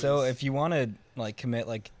So if you want to like commit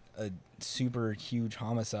like a super huge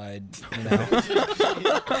homicide, you know,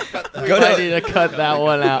 I need to cut that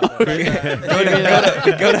one out. let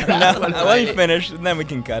me finish, and then we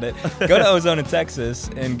can cut it. Go to Ozona, Texas,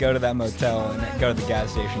 and go to that motel, and go to the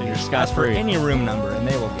gas station. You're Ask for scot-free. any room number, and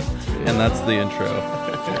they will give it to you. And that's the intro.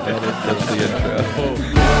 That's the intro.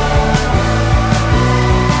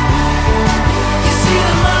 You see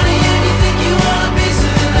the money and you think you want a piece of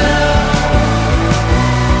it now.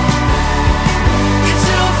 It's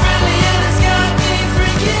so friendly and it's got me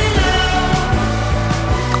freaking out.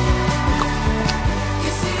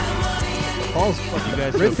 You see the money and you Paul's You fucking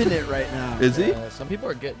guys ripping it right now. Is he? Some people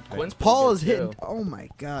are getting. Quinn's pretty Paul good, is hitting. too. Oh my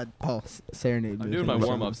God, Paul, serenade me. I'm doing my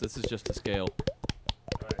warm-ups. This is just a scale.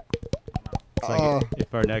 It's like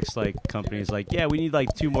if our next like company's like, yeah, we need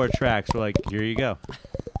like 2 more tracks. We're like, here you go.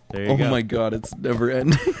 There you Oh go. my God, it's never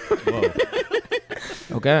ending. Whoa.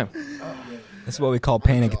 Okay. This is what we call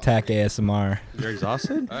panic attack ASMR. You're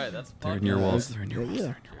exhausted? All right, that's They're in your walls. They're in your walls.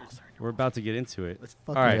 Yeah. We're about to get into it. Let's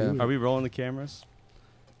All fucking right. do it. Are we rolling the cameras?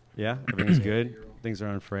 Yeah? Everything's good? Things are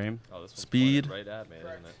on frame? Oh, this one's Speed. pointed right at me,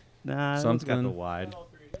 isn't it? Nah, that one's got the Something. wide.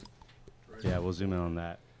 Yeah, we'll zoom in on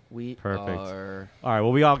that. We Perfect. are All right,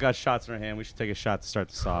 well, we all got shots in our hand. We should take a shot to start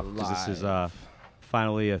this off because this is live.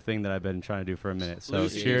 finally a thing that I've been trying to do for a minute. So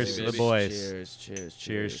Lucy, cheers to the baby. boys. Cheers, cheers,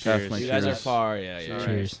 Cheers, Pass cheers. my You guys are cheers. far, yeah.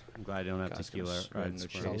 Cheers. I'm glad you don't have Guys, tequila. gonna spread Right, in the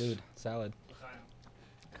spread. cheese. Salad.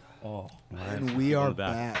 Oh, And we are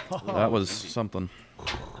back. That was something.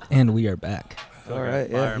 And we are back. All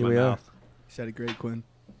right, Fire yeah, in here my we are. mouth. Said it great, Quinn.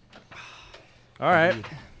 All right.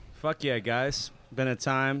 Fuck yeah, guys. Been a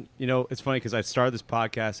time. You know, it's funny because I started this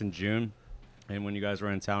podcast in June, and when you guys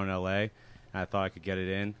were in town in L.A., I thought I could get it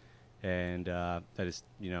in. And I just,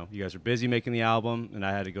 you know, you guys were busy making the album, and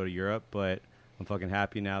I had to go to Europe. But I'm fucking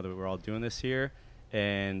happy now that we're all doing this here.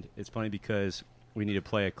 And it's funny because we need to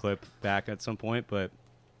play a clip back at some point, but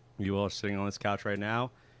you all are sitting on this couch right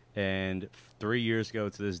now. And 3 years ago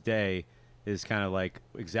to this day is kind of like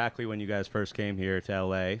exactly when you guys first came here to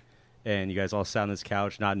L.A., and you guys all sat on this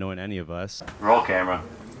couch not knowing any of us. Roll camera.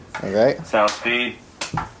 Okay. Sound speed.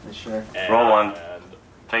 Sure. Roll one.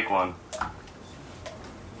 Take one.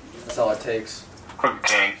 That's all it takes. Krooked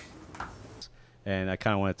Kings. And I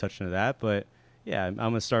kind of want to touch into that, but yeah, I'm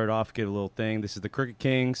going to start off, get a little thing. This is the Krooked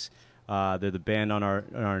Kings. They're the band on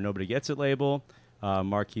our Nobody Gets It label.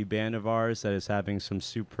 Marquee band of ours that is having some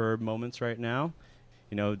superb moments right now.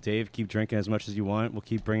 You know, Dave, keep drinking as much as you want. We'll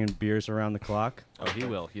keep bringing beers around the clock. Oh, he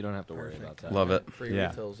will. You don't have to worry about that. Love it. Free Yeah.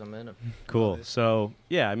 refills a minute. Cool. So,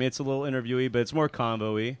 yeah, I mean, it's a little interviewy, but it's more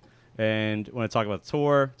convo-y. And I want to talk about the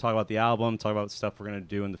tour, talk about the album, talk about stuff we're going to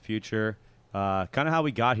do in the future. Kind of how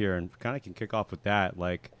we got here, and kind of can kick off with that.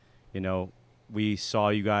 Like, you know, we saw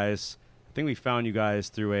you guys. I think we found you guys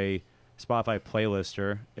through a Spotify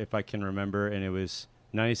playlister, if I can remember, and it was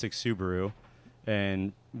 96 Subaru.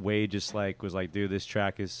 And Wade just like was like, dude, this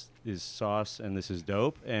track is sauce and this is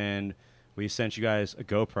dope. And we sent you guys a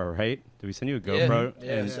GoPro, right? Did we send you a GoPro?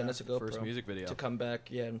 Yeah, And send us a GoPro. First music video. To come back,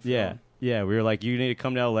 yeah. And film. yeah. We were like, you need to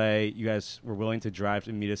come to LA. You guys were willing to drive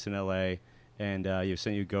to meet us in LA. And you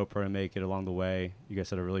sent you a GoPro to make it along the way. You guys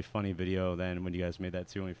had a really funny video then when you guys made that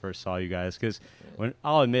too when we first saw you guys. Because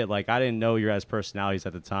I'll admit, like, I didn't know your guys' personalities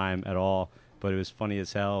at the time at all. But it was funny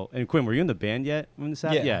as hell. And Quinn, were you in the band yet when this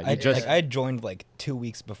happened? Yeah, you I joined like 2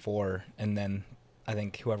 weeks before, and then I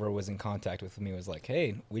think whoever was in contact with me was like,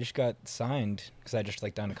 "Hey, we just got signed," because I just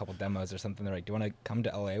like done a couple demos or something. They're like, "Do you want to come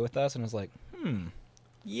to LA with us?" And I was like,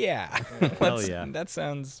 yeah, Hell yeah. that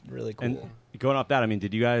sounds really cool. And going off that, I mean,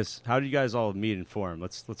 how did you guys all meet and form?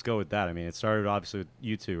 Let's go with that. I mean, it started obviously with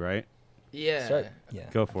you two, right? Yeah. Yeah,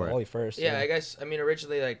 Go for it. Wally first. Yeah, I guess. I mean,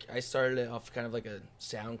 originally, like, I started it off kind of like a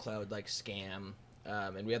SoundCloud like scam,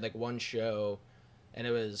 and we had like one show, and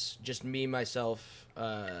it was just me, myself,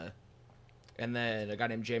 and then a guy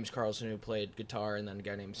named James Carlson who played guitar, and then a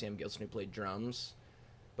guy named Sam Gilson who played drums.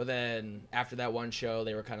 But then after that one show,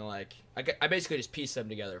 they were kind of like, I basically just pieced them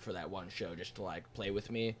together for that one show just to like play with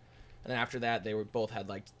me, and then after that, they were both had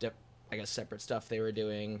like I guess separate stuff they were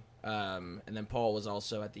doing, and then Paul was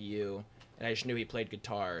also at the U. And I just knew he played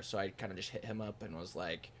guitar, so I kind of just hit him up and was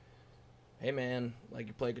like, hey, man, like,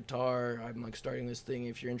 you play guitar. I'm, like, starting this thing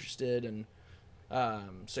if you're interested. And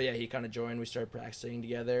so, yeah, he kind of joined. We started practicing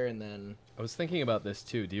together, and then... I was thinking about this,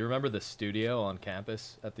 too. Do you remember the studio on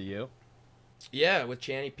campus at the U? Yeah, with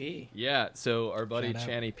Channy P. Yeah, so our buddy Shout out.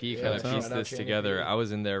 Channy P Yeah, kind of shout pieced out this Channy together. P. I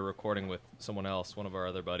was in there recording with someone else, one of our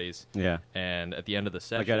other buddies, Yeah. and at the end of the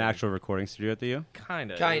session, Like an actual recording studio at the U?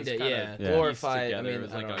 Kinda, Yeah. Yeah. Glorified. I It mean,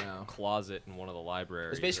 was I like don't a know. closet in one of the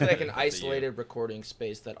libraries. It's basically like an at the U. isolated recording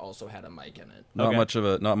space that also had a mic in it. Not Okay.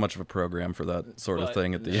 much of a program for that sort of But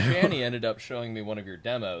thing at the Channy ended up showing me one of your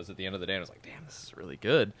demos at the end of the day, and I was like, "Damn, this is really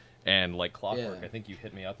good." And like clockwork, Yeah. I think you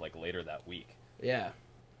hit me up like later that week. Yeah.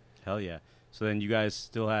 Hell yeah. So then you guys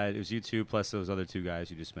still had, it was you two plus those other two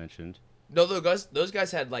guys you just mentioned. No, those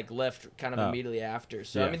guys had like left kind of Oh. immediately after.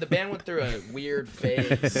 So Yeah. I mean, the band went through a weird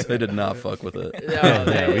phase. They did not fuck with it. No,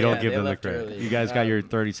 Yeah, we don't yeah, give they them the left credit. early. You guys got your Um,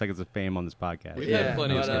 30 seconds of fame on this podcast. We've Yeah, had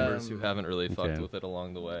plenty of but, members who haven't really fucked okay. with it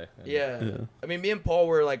along the way. And Yeah. I mean, me and Paul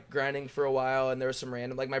were like grinding for a while, and there was some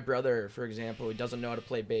random, like my brother, for example, who doesn't know how to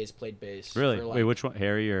play bass, played bass. Really? For, like, Wait, which one?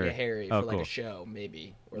 Harry or? Yeah, Harry Oh, for like cool. a show,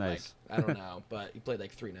 maybe, or Nice. like I don't know, but he played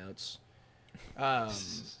like 3 notes. Had to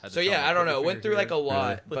So tell yeah, him I don't to put know. your Went finger through like a here.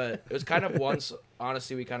 lot, but it was kind of once.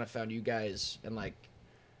 Honestly, we kind of found you guys, and like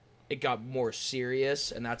it got more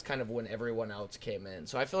serious, and that's kind of when everyone else came in.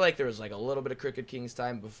 So I feel like there was like a little bit of Krooked Kings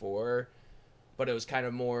time before, but it was kind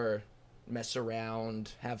of more mess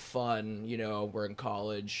around, have fun. You know, we're in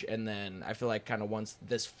college, and then I feel like kind of once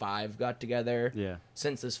this 5 got together, Yeah.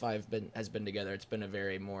 since this 5 has been together, it's been a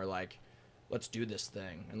very more like, let's do this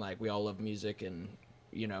thing, and like we all love music and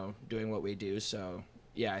you know doing what we do. So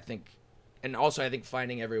yeah, I think, and also I think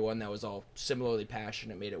finding everyone that was all similarly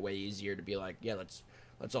passionate made it way easier to be like, yeah,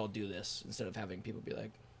 let's all do this instead of having people be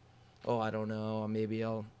like, oh, I don't know, maybe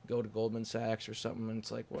I'll go to Goldman Sachs or something. And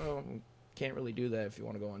it's like, well, we can't really do that if you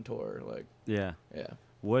want to go on tour. Like, Yeah. yeah.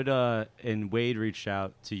 What and Wade reached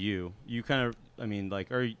out to you. You kind of, I mean,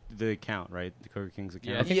 like, or the account, right? The Krooked Kings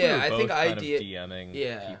account. Yeah, I think Yeah, we were I both think I kind of did- DMing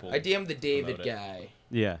Yeah, people. I DM'd the David promote it. guy,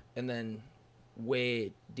 Yeah. and then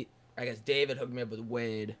Wade. I guess David hooked me up with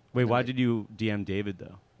Wade. Wait, and why then did you DM David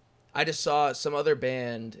though? I just saw some other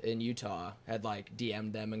band in Utah had like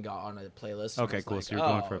DM'd them and got on a playlist. and I Okay, was cool. like, so you're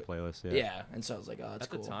going oh, for a playlist. Yeah. Yeah, and so I was like, oh, that's At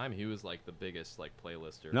cool. the time, he was like the biggest like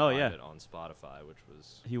playlister No, yeah. private on Spotify, which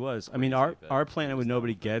was He was. I mean, crazy our that planet he with was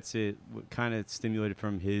Nobody down with Gets It kind of stimulated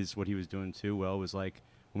from what he was doing too. Well, was like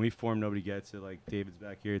when we formed Nobody Gets It, like David's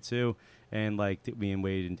back here too, and like me and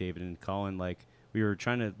Wade and David and Colin, like we were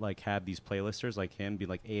trying to like have these playlisters like him be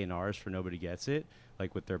like A&Rs for Nobody Gets It,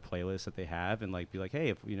 like with their playlists that they have, and like be like, hey,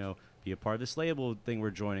 if you know, be a part of this label thing we're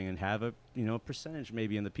joining and have a percentage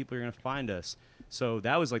maybe, and the people are gonna find us. So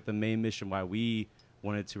that was like the main mission why we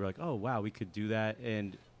wanted to. We're like, oh wow, we could do that,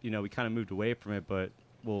 and we kind of moved away from it, but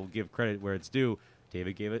we'll give credit where it's due.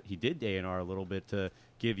 David gave it. He did A&R a little bit to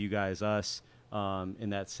give you guys us in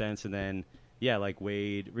that sense, and then yeah, like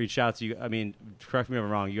Wade reached out to you. I mean, correct me if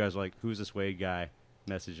I'm wrong. You guys were like, who's this Wade guy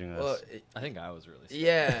messaging us? Well, I think I was really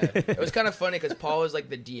yeah, it was kind of funny because Paul was like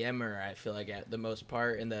the DMer, I feel like, at the most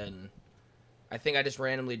part, and then I think I just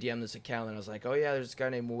randomly DM'd this account, and I was like, oh yeah, there's this guy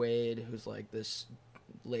named Wade who's like this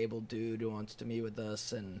label dude who wants to meet with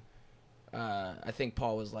us, and I think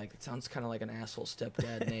Paul was like, it sounds kind of like an asshole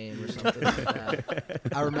stepdad name or something like that.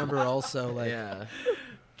 I remember also like Yeah.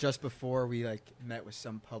 just before we like met with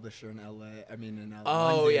some publisher in LA. I mean in LA.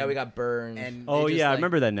 Oh London, yeah, we got burned. And oh they just, yeah, I like,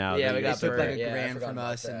 remember that now. Yeah, that we you They got guys took did like burned. a Yeah, I grand forgot from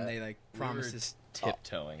about us, that. and they like promised were us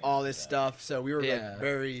tiptoeing all into this that. stuff. So we were Yeah. like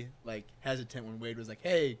very like hesitant when Wade was like,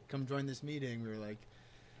 "Hey, come join this meeting." We were like,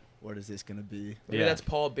 "What is this gonna be?" Maybe Yeah. that's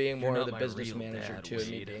Paul being You're more of not the my business real manager dad, too, and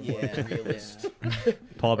me Wade. being more of the realist.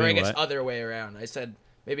 Paul Or I being guess what? other way around. I said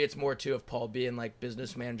maybe it's more too of Paul being like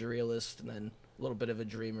business manager realist, and then a little bit of a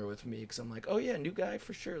dreamer with me because I'm like, oh yeah, new guy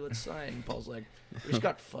for sure, let's sign. And Paul's like, we just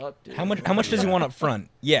got fucked, dude. How much does he want up front?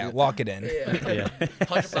 Yeah, lock it in. Yeah, Yeah.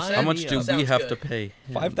 100%. How much do we Sounds have good. to pay?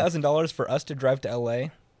 $5,000 for us to drive to LA.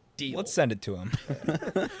 Deal. Let's send it to him.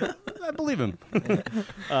 I believe him.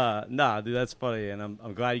 Nah, dude, that's funny, and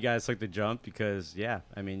I'm glad you guys took the jump because yeah,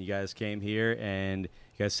 I mean, you guys came here and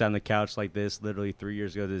you guys sat on the couch like this literally 3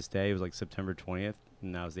 years ago to this day. It was like September 20th,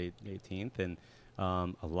 and now it's the 18th, and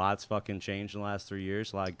a lot's fucking changed in the last 3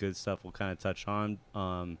 years. A lot of good stuff we'll kind of touch on.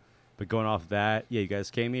 But going off that, yeah, you guys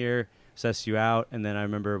came here, assessed you out, and then I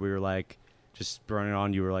remember we were like just running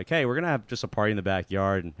on. You were like, hey, we're gonna have just a party in the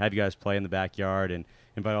backyard and have you guys play in the backyard and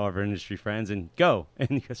invite all of our industry friends and go. And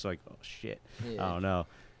you guys are like, oh shit, Yeah. I don't know.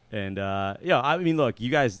 And yeah, I mean, look, you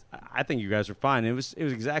guys, I think you guys were fine. It was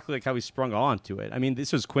exactly like how we sprung on to it. I mean,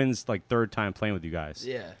 this was Quinn's like third time playing with you guys.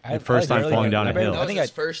 Yeah. And first time barely falling got- down a barely- hill. That I was think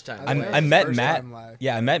his I, first time. I I, think I that was met his Matt. first time live.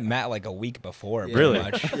 Yeah, I met Matt like a week before. Yeah. Really?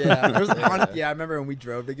 Pretty much. Yeah, there was yeah, I remember when we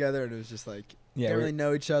drove together, and it was just like Yeah, didn't we're- really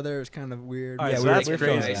know each other. It was kind of weird. All right, Yeah, so we were- that's we were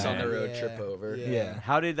crazy. feeling Nice that. on the road Yeah. trip over. Yeah. Yeah.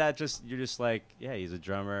 How did that you're just like, yeah, he's a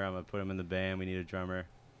drummer. I'm going to put him in the band. We need a drummer.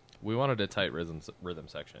 We wanted a tight rhythm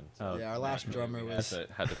section. Oh, Yeah, our last drummer was.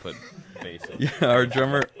 Had to put bass in. Yeah, our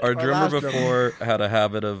drummer last before had a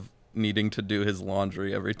habit of needing to do his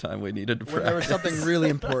laundry every time we needed to When there was practice. something really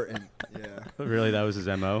important. Yeah. Really, that was his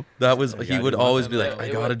MO. That was I he gotta would do always my be like, MO. I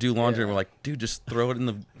It gotta would- do laundry, yeah. and we're like, dude, just throw it in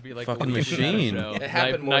the Be like, fucking what are you doing at a machine. show? It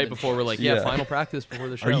happened night, more night than- before we're like, Yeah. final practice before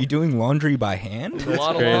the show. Are you doing laundry by hand? a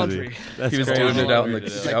lot of Crazy. laundry? That's He was crazy. doing it out in Laundry the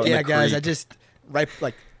to He's do. out like, in yeah, the guys, creek. I just right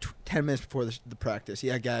like 10 minutes before the practice.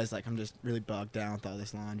 Yeah, guys, like I'm just really bogged down with all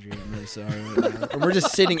this laundry. I'm really sorry. Right now. And we're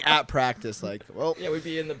just sitting at practice, like, well, Yeah, we'd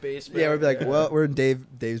be in the basement. yeah, we'd be like, well, we're in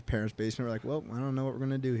Dave's parents' basement. We're like, well, I don't know what we're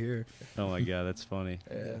gonna do here. Oh my god, that's funny.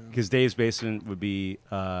 Yeah. Because Dave's basement would be.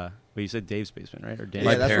 Well, you said Dave's basement, right? Or Dave's?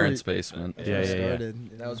 My Yeah, that's where parents' we- basement. That's Yeah, where it yeah, yeah.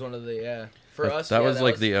 started. That was one of the for us. That yeah, was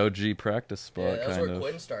like the OG practice spot, yeah, that was kind where of.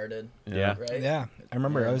 Quinn started. Yeah. Right. Yeah, I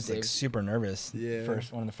remember I Yeah, was like Dave. super nervous. Yeah.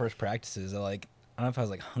 One of the first practices. I don't know if I was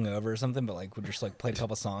like hungover or something, but like we just like played a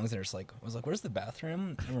couple songs and just like I was like, "Where's the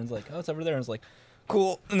bathroom?" Everyone's like, "Oh, it's over there." And I was like,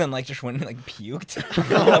 "Cool," and then like just went and like puked.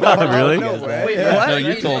 Really? No way. Wait, Yeah. what? No,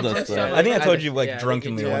 you did told first us that. time? I think I told you, like, yeah, I think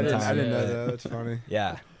drunkenly you Yeah, I one told didn't, us. I didn't know Yeah. that. That's funny.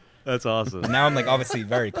 Yeah, That's awesome. and now I'm like obviously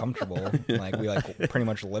very comfortable. Like we like pretty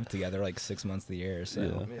much live together like 6 months of the year.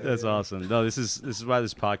 So Yeah. That's awesome. No, this is why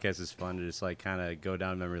this podcast is fun to just like kind of go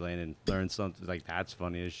down memory lane and learn something like that's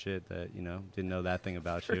funny as shit that didn't know that thing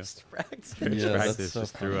about you. First practice. First Yeah, that's practice so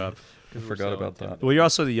just threw funny. up. I forgot about that. Well, you're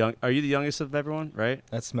also the young. Are you the youngest of everyone? Right?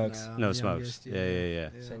 that smokes. No. No, I'm smokes. youngest, Yeah.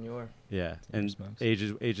 Senor. Yeah. And Smokes.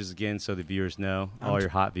 ages again, so the viewers know. I'm All t- your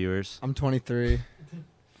hot viewers. I'm 23.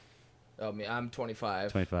 Oh, me. I'm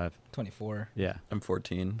 25. 25. 24. Yeah. I'm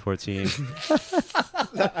 14. 14.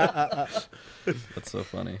 That's so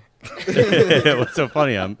funny. What's so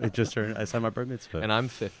funny? I signed my bar mitzvah. And I'm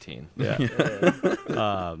 15.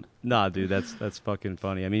 Yeah. Nah, dude, that's fucking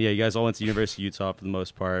funny. I mean, yeah, you guys all went to University of Utah for the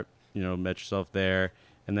most part. Met yourself there,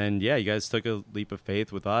 and then yeah, you guys took a leap of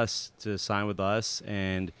faith with us to sign with us,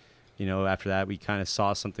 and after that, we kind of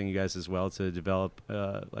saw something you guys as well to develop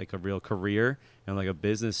like a real career and like a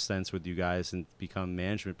business sense with you guys and become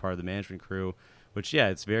part of the management crew. Which yeah,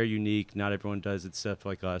 it's very unique. Not everyone does it stuff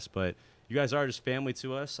like us, but you guys are just family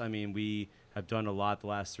to us. I mean, we have done a lot the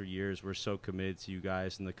last 3 years. We're so committed to you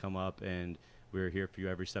guys and the come up, and we're here for you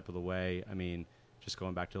every step of the way. I mean, just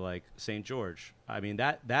going back to like St. George. I mean,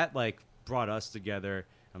 that like brought us together.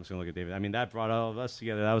 I'm just gonna look at David. I mean, that brought all of us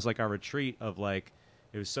together. That was like our retreat of like,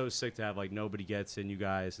 it was so sick to have like nobody gets in you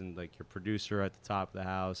guys and like your producer at the top of the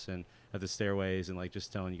house and at the stairways and like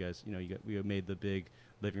just telling you guys, we made the big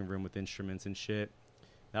living room with instruments and shit.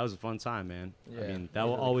 That was a fun time, man. I Yeah, mean, it that was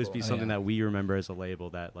will really always cool. be Oh, something yeah. that we remember as a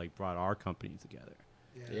label that like brought our company together.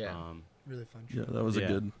 Yeah. Really fun. Yeah, trip. that was Yeah. a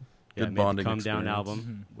good Yeah, good made the bonding Come experience. Down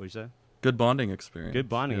album. What'd you say? Good bonding experience. Good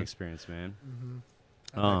bonding Yeah. experience, man.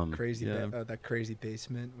 That crazy, yeah. that crazy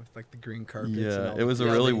basement with like the green carpets. Yeah, and all it was the a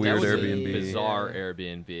Yeah, really that weird was a Airbnb. Bizarre Yeah.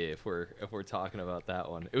 Airbnb. If we're talking about that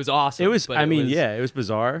one, it was awesome. It was. but I it mean, was- yeah, it was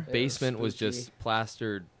bizarre. Basement was spooky. just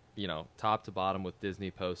plastered, top to bottom with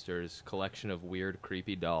Disney posters, collection of weird,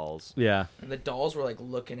 creepy dolls. Yeah. And the dolls were like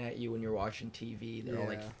looking at you when you're watching TV. They're all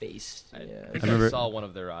like Yeah. faced. I Yeah. think remember- I saw one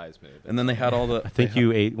of their eyes move. And then they had all the. I think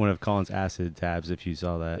you ate one of Colin's acid tabs if you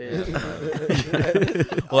saw that.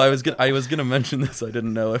 Yeah. Well, I was gonna mention this. I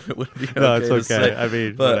didn't know if it would be okay. No, it's to okay. say, I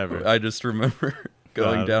mean, but whatever. I just remember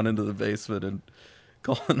going God. down into the basement and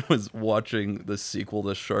Colin was watching the sequel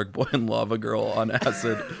to Shark Boy and Lava Girl on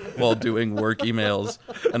acid while doing work emails,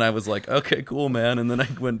 and I was like, "Okay, cool, man." And then I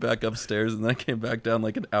went back upstairs, and then I came back down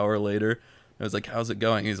like an hour later. I was like, "How's it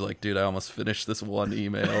going?" He's like, "Dude, I almost finished this one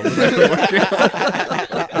email."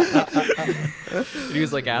 He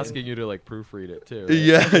was like asking you to like proofread it too. right?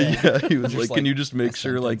 Yeah. He was Just like, "Can like you just make a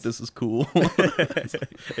sure like sentence. this is cool?"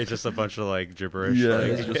 It's just a bunch of like gibberish. Yeah,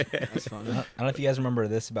 like- it's just- That's fun. I don't know if you guys remember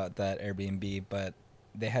this about that Airbnb, but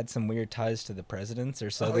they had some weird ties to the presidents, or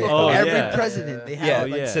so they. Oh, every yeah. president they had. Yeah, Oh,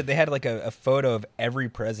 like, yeah. so they had like a photo of every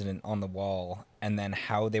president on the wall, and then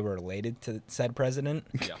how they were related to said president.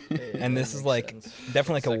 Yeah. And this is like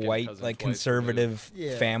definitely like a Second white, cousin like twice conservative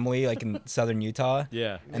removed. Yeah. family, like in southern Utah.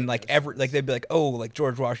 Yeah. And like they'd be like, oh, like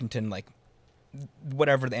George Washington, like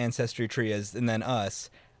whatever the ancestry tree is, and then us.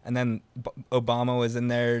 And then Obama was in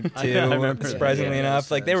there too, I remember that. surprisingly Yeah, enough.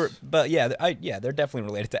 makes Like they were, sense. but yeah, they're definitely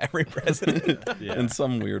related to every president. Yeah. in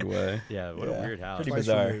some weird way. Yeah. What a Yeah. weird house. Pretty twice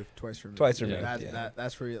bizarre. removed. Twice removed. Twice removed, That, yeah.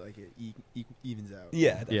 that's where it, like it evens out.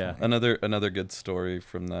 Yeah, definitely. Yeah. Another good story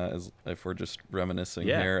from that is, if we're just reminiscing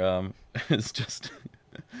Yeah. here, is just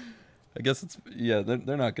I guess it's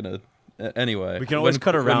they're not gonna anyway. We can always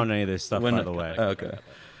cut around when- any of this stuff, when- by the way. Okay.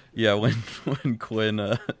 Yeah, when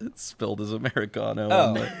Quinn spilled his Americano Oh,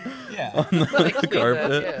 on the, yeah. on the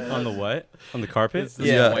carpet. Yeah. On the what? On the carpet? It's this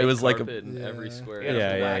Yeah, white it was like a- carpet in every Yeah. square.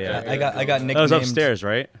 Yeah. I got nicknamed. That was upstairs,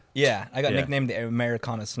 right? Yeah, I got Yeah. nicknamed the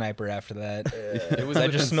Americana Sniper after that. It was I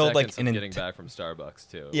within just smelled like seconds of an getting back from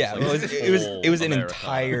Starbucks too. Yeah, like it was full it was an Americano.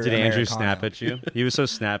 entire. Did Andrew Americano. snap at you? He was so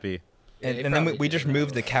snappy. And, he and then we probably just did.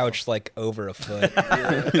 moved the couch like over a foot.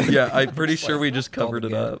 Yeah, I'm pretty sure we just covered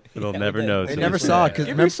it up. They'll Yeah, never we did. know. They till never it's saw it there. because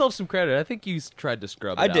Give yourself some credit. I think you tried to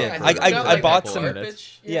scrub it I out. did. for I- a I couple bought of some-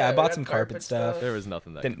 minutes. Yeah, I we bought had some carpet stuff. There was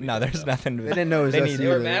nothing that. Didn't- could be no, done there's about. nothing. To, They didn't know it was they us need- They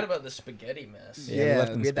were either. mad about the spaghetti mess. Yeah, we Yeah,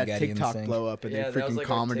 left them we had that spaghetti in the TikTok sink. blow up, and Yeah, they that was freaking like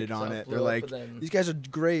our commented on TikTok it. blow They're up, like, and then- "These guys are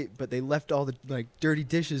great, but they left all the like dirty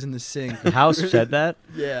dishes in the sink." The house said that.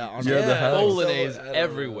 Yeah, on Yeah, the house. Bolognese So, I don't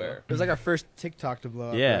everywhere. It was like our first TikTok to blow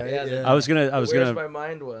up. Yeah. right? Yeah, I was gonna Where's my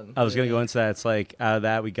mind one? I was gonna go into that. It's like out of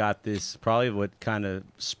that we got this probably what kind of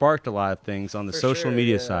sparked a lot of things on the For social sure,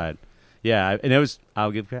 media yeah. side. Yeah, and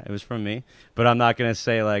I'll give credit. It was from me, but I'm not gonna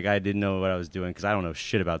say like I didn't know what I was doing because I don't know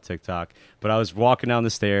shit about TikTok. But I was walking down the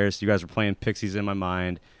stairs. You guys were playing Pixies in my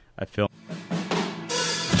mind. I filmed.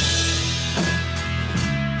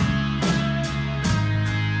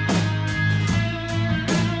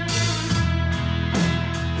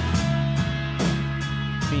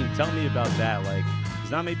 I mean, tell me about that. Like,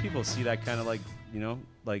 'cause not many people see that kind of like,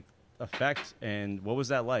 like effect. And what was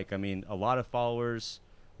that like? I mean, a lot of followers.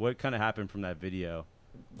 What kind of happened from that video?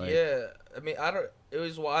 Like, Yeah, I mean, it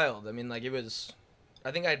was wild. I mean, like, it was.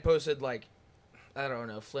 I think I'd posted, like, I don't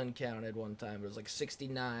know, Flynn counted one time. It was like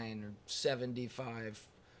 69 or 75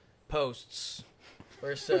 posts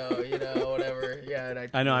or so, whatever. Yeah, and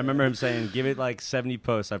I know. I remember him saying, "Give it like 70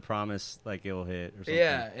 posts. I promise, like it'll hit." Or something.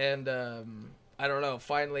 Yeah, and I don't know.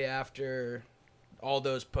 Finally, after all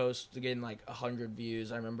those posts getting like 100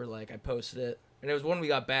 views, I remember like I posted it, and it was when we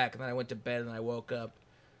got back, and then I went to bed, and I woke up,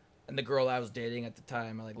 and the girl I was dating at the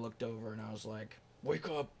time, I like looked over, and I was like, "Wake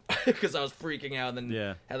up," because I was freaking out, and then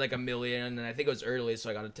Yeah. had like 1 million, and I think it was early, so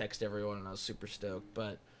I got to text everyone, and I was super stoked.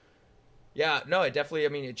 But yeah, no, it definitely. I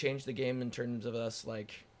mean, it changed the game in terms of us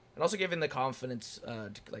like, and also giving the confidence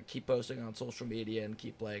to like keep posting on social media and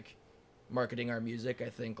keep like marketing our music. I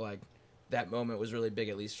think like that moment was really big,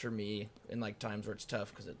 at least for me, in like times where it's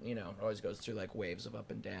tough because it always goes through like waves of up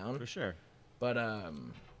and down. For sure. But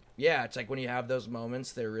yeah, it's like when you have those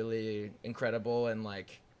moments, they're really incredible, and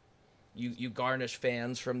like you garnish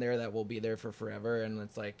fans from there that will be there for forever. And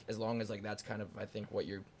it's like as long as like that's kind of I think what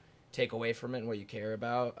you take away from it and what you care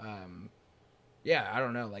about. Yeah, I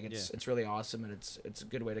don't know. Like it's really awesome, and it's a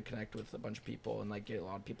good way to connect with a bunch of people and like get a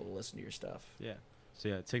lot of people to listen to your stuff. Yeah. So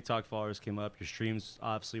yeah, TikTok followers came up. Your streams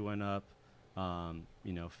obviously went up.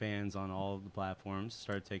 Fans on all of the platforms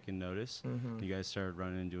started taking notice. Mhm. You guys started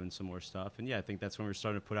running and doing some more stuff. And yeah, I think that's when we were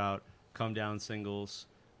starting to put out Come Down singles.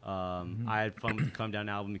 I had fun with the Come Down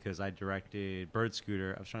album because I directed Bird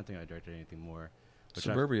Scooter. I was trying to think if I directed anything more. Which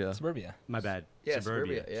Suburbia. Suburbia. My bad. Yeah,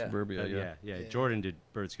 Suburbia. Suburbia, yeah. Suburbia, yeah. Yeah. Jordan did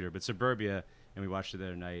Bird Scooter, but Suburbia, and we watched it the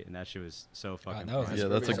other night, and that shit was so fucking that was- fun. Yeah,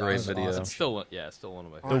 that's a Suburbia great was video. awesome. It's still one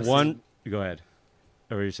of my. The Honestly. one, go ahead.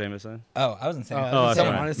 What were you saying, Miss Lynn? Oh, I wasn't saying. Oh, so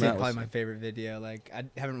sorry. honestly, Matt was probably saying. my favorite video. Like I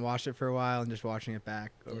haven't watched it for a while, and just watching it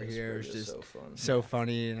back over Yeah, here was Suburbia's just so fun. so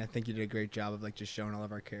funny. And I think you did a great job of like just showing all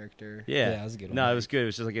of our character. Yeah, that was a good one. No, it was good. It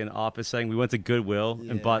was just like an office setting. We went to Goodwill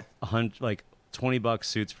and Yeah. bought $20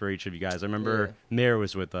 suits for each of you guys. I remember Mayor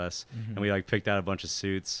was with us, and we like picked out a bunch of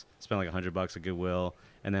suits. Spent like $100 at Goodwill,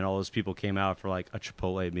 and then all those people came out for like a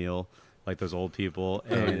Chipotle meal, like those old people,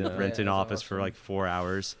 and yeah. rent an Yeah, office that's for awesome. like 4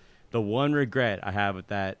 hours. The one regret I have with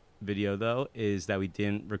that video though is that we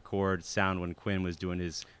didn't record sound when Quinn was doing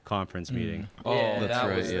his conference meeting. Oh, yeah, that's that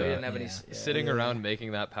right, was, yeah. We didn't have any. Yeah. Yeah. Sitting around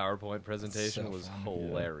making that PowerPoint presentation So was fun.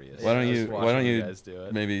 hilarious. Why don't Just you watching guys do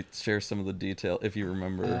it. maybe share some of the detail if you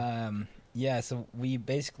remember? Yeah, so we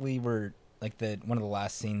basically were like one of the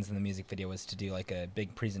last scenes in the music video was to do like a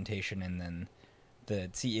big presentation, and then the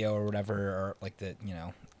CEO or whatever, or like the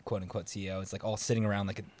quote unquote CEO is like all sitting around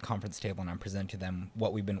like a conference table, and I'm presenting to them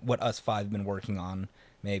what us five have been working on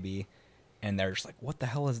maybe, and they're just like, what the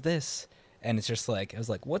hell is this? And it's just like, I was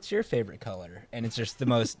like, what's your favorite color? And it's just the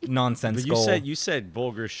most nonsensical. But you said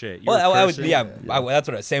vulgar shit. You Well, were I would, cursing? that's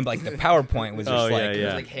what I was saying. But like the PowerPoint was just Oh, like, yeah, It yeah.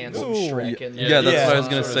 was like handsome Ooh. Shrek. And Yeah, that's what I was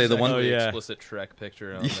gonna say, the one- Oh, yeah. explicit Trek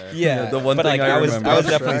picture on there. yeah, The one but thing like, I was remember- I was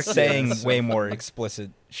definitely Shrek, saying yeah. way more explicit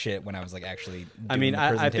shit when I was like actually. I doing mean, the I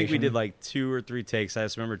think we presentation. did like 2 or 3 takes. I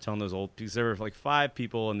just remember telling those old because there were like 5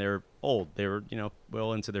 people and they were old. They were,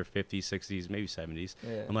 well into their 50s, 60s, maybe 70s.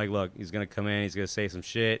 Yeah. I'm like, look, he's going to come in, he's going to say some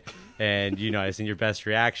shit. And, I seen your best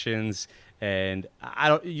reactions. And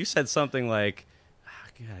you said something like,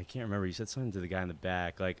 yeah, I can't remember. You said something to the guy in the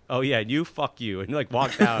back, like, "Oh yeah, you fuck you," and you like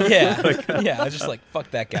walked out. Yeah, I was just like,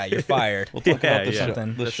 fuck that guy, you're fired. We'll talk Yeah, about the, yeah.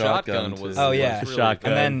 Something. the The shotgun. shotgun was. Oh, was yeah. really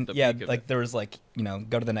Shotgun. And then the yeah, peak of like it. there was like,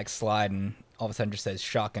 go to the next slide, and all of a sudden it just says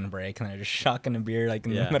shotgun break, and then I just shotgun a beer like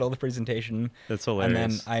in Yeah. the middle of the presentation. That's And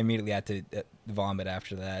hilarious. then I immediately had to vomit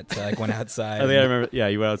after that, so I like went outside. I think I remember. Yeah,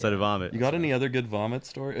 you went outside to vomit. You got any other good vomit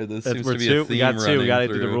story? This That's seems we're to be two. a theme We got two. We running got to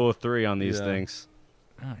do the through. rule of 3 on these Yeah. things.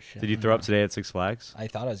 Oh shit! Did you throw up today at Six Flags? I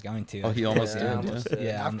thought I was going to. Oh, he almost Yeah, did, almost- yeah.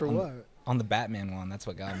 yeah, After on, what? On the Batman one, that's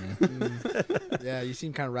what got me. Yeah, you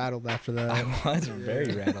seem kind of rattled after I that. was very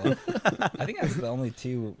rattled. I think that's the only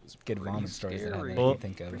 2 good vomit stories that I scary. can Well,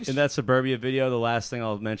 think of. In that Suburbia video, the last thing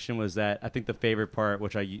I'll mention was that I think the favorite part,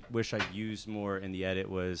 which I wish I used more in the edit,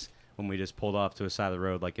 was when we just pulled off to a side of the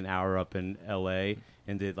road, like an hour up in L.A.,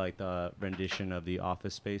 and did like the rendition of the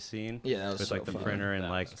Office Space scene. Yeah, that was with so like the fun. printer and That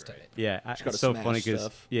like was great. yeah, Just gotta it's so smash funny because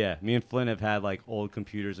stuff. yeah, me and Flynn have had like old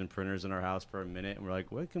computers and printers in our house for a minute, and we're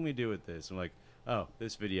like, what can we do with this? And we're like, oh,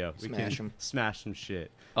 this video, we Smash can 'em. smash some shit.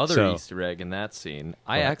 Other So- Easter egg in that scene,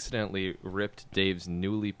 I What? accidentally ripped Dave's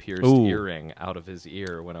newly pierced Ooh. earring out of his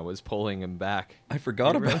ear when I was pulling him back. I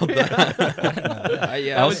forgot about that.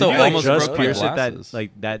 Yeah, I also Did you, like, almost just broke my pierce it glasses.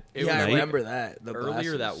 that It yeah, I was night? remember that. The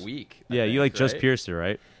Earlier that glasses. week. I Yeah, you like think, just right? pierced it,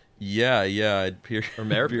 right? Yeah, I'd Or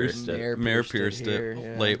Mayor pierced it. Mayor pierced here, it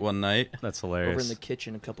yeah. late one night. That's hilarious. Over in the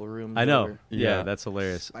kitchen, a couple rooms. I know. over. Yeah, Yeah. that's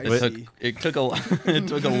hilarious. Spicy. But It took a it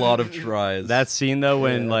took a lot of tries. that scene though,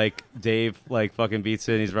 when Yeah. like Dave like fucking beats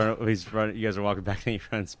it, and he's running. You guys are walking back, and he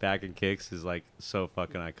runs back and kicks. Is like so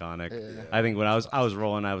fucking iconic. Yeah. I think when I was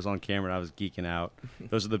rolling, I was on camera, and I was geeking out.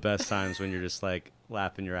 Those are the best times when you're just like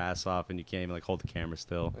laughing your ass off, and you can't even like hold the camera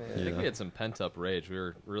still. I think we had some pent up rage. We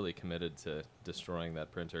were really committed to destroying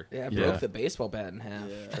that printer. Yeah, I Yeah. broke the baseball bat in half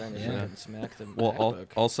trying to Yeah. fucking smack the Well, MacBook.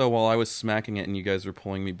 also while I was smacking it and you guys were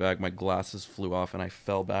pulling me back, my glasses flew off and I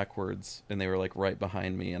fell backwards, and they were like right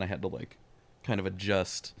behind me, and I had to like kind of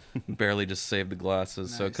adjust, barely just save the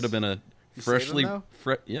glasses. So it Nice. could have been a You saved freshly them,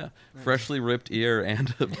 freshly ripped ear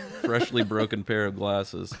and a freshly broken pair of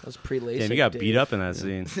glasses. That was pre-LASIK. Damn, you got Dave. beat up in that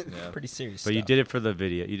scene. Yeah. Pretty serious. But you stuff. did it for the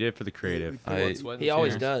video. You did it for the creative. I Sweat and He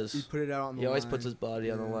always tears. You does. put it out on the He always line. puts his body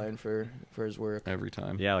on the Yeah. line for his work. every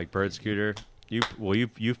time. Yeah, like bird scooter.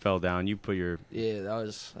 You fell down. You put your Yeah, that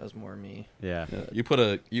was more me. yeah. Yeah, you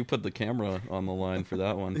put the camera on the line for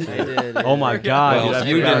that one. I Too. did. Oh my yeah. god, Well, dude, I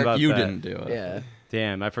you forgot didn't. about You that. didn't do it. Yeah.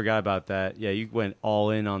 Damn, I forgot about that. Yeah, you went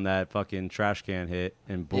all in on that fucking trash can hit,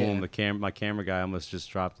 and boom, Yeah. my camera guy almost just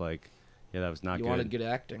dropped. Like, yeah, that was not You good. wanted good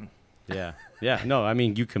acting. Yeah, yeah. No, I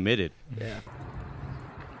mean you committed. Yeah.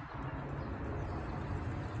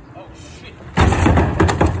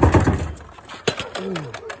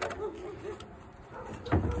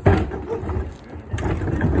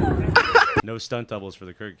 No stunt doubles for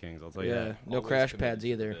the Krooked Kings. I'll tell you Yeah. that. No Always crash committed pads to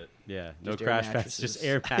the either. bit. Yeah, no Just air crash pads, just mattresses.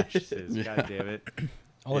 air mattresses. God damn it.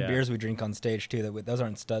 All the Yeah. beers we drink on stage too. Those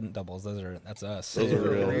aren't stunt doubles. That's us. Those are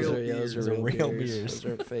real. Those are real beers. beers. Those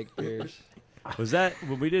aren't fake beers. Was that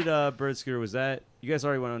when we did Bird Scooter? Was that you guys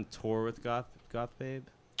already went on tour with Goth Babe?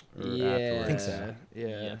 Or Yeah. afterwards? I think so. Yeah.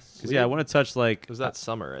 Yes. 'Cause, yeah, I want to touch like It was that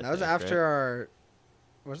summer. I That was think, after right? our.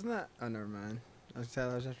 Wasn't that? Oh, never mind. I was saying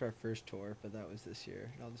that was after our first tour, but that was this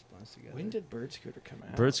year. It all just blends together. When did Bird Scooter come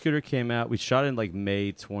out? Bird Scooter came out. We shot in like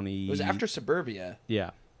May 20. It was after Suburbia. Yeah.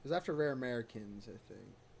 It was after Rare Americans, I think.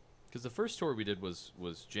 Because the first tour we did was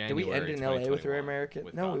Did January. we end in LA with Rare 2021 American?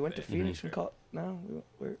 with No, we Goth went to Babe. Phoenix and called. No,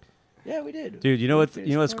 yeah, we did. Dude, you know We what? went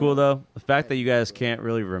You know what's Phoenix, cool Colorado. though? The fact that you guys can't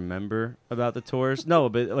really remember about the tours. No,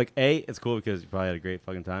 but like A, it's cool because you probably had a great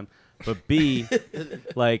fucking time. But B,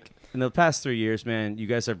 like in the past 3 years, man, you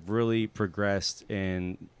guys have really progressed,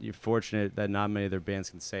 and you're fortunate that not many other bands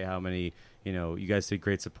can say how many. You know, you guys did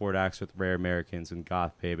great support acts with Rare Americans and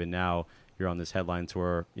Goth Babe, and now you're on this headline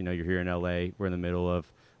tour. You know, you're here in LA. We're in the middle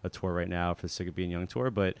of a tour right now for the Sick of Being Young tour,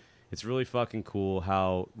 but it's really fucking cool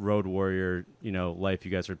how Road Warrior, you know, life you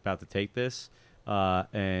guys are about to take this.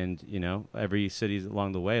 And, you know, every city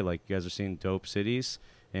along the way, like you guys are seeing dope cities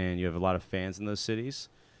and you have a lot of fans in those cities.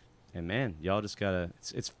 And man, y'all just gotta,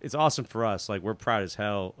 it's awesome for us. Like we're proud as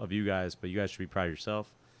hell of you guys, but you guys should be proud of yourself.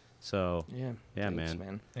 So Yeah. Yeah, Thanks,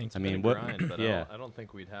 man. Thanks. I Been a mean, what, grind, but yeah. I don't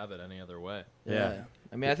think we'd have it any other way. Yeah.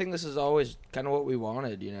 I mean, I think this is always kind of what we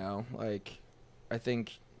wanted, you know? Like,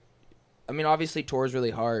 I mean, obviously tour's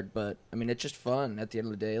really hard, but, I mean, it's just fun at the end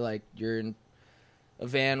of the day. Like, you're in a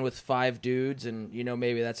van with 5 dudes, and, you know,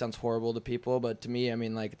 maybe that sounds horrible to people, but to me, I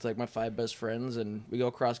mean, like, it's like my 5 best friends, and we go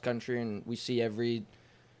across country, and we see everything.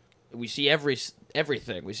 We see every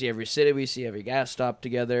city. We see every gas stop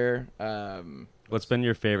together. What's been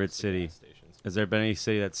your favorite Most of the city? gas stations. Has there been any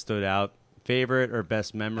city that stood out favorite or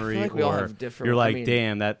best memory, like we all or have different- you're I like, mean-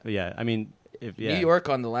 damn, that, yeah. I mean, if yeah, New York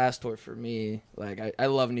on the last tour for me, like I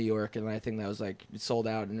love New York, and I think that was like it sold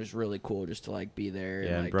out, and it was really cool just to like be there. yeah,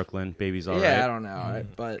 and, in like, Brooklyn, baby's all right. yeah, I don't know,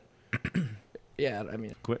 but yeah, I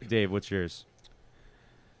mean, Dave, what's yours?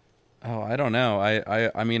 Oh, I don't know.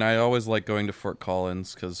 I mean, I always like going to Fort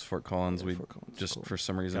Collins because Fort Collins, we Fort Collins is just cool. for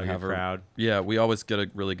some reason Gotta get have a crowd. Yeah, we always get a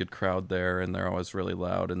really good crowd there, and they're always really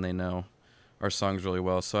loud, and they know our songs really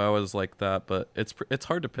well. So I always like that, but it's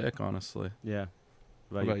hard to pick, honestly. Yeah.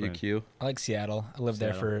 What about you, Quinn? Q? I like Seattle. I lived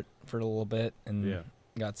there Seattle. for a little bit and Yeah.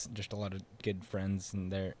 got just a lot of good friends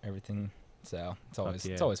and there everything. So it's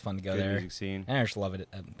yeah. always fun to go Good there. music scene. And I just love it.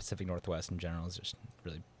 Pacific Northwest in general is just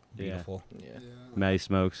really Yeah. beautiful. yeah. Matty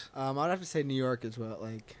Smokes. I'd have to say New York as well.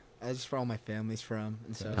 Like, that's where all my family's from,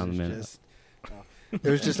 and so Count it them in. was just, it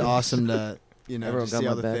was just awesome to, Everyone just got see my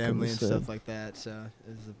all the back on family this and side. stuff like that. So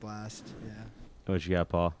it was a blast. Yeah. What you got,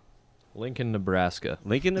 Paul? Lincoln, Nebraska.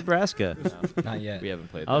 Lincoln, Nebraska. Not yet. We haven't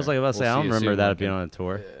played. I was like there. about to say, We'll I don't see you remember soon, that Lincoln. being on a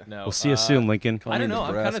tour. No, We'll see you soon, Lincoln. Call I me don't know. I'm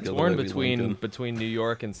kind Nebraska of the torn way we Lincoln. between New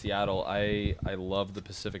York and Seattle. I love the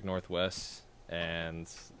Pacific Northwest, and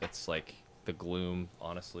it's like the gloom.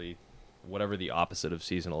 Honestly, whatever the opposite of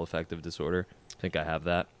seasonal affective disorder, I think I have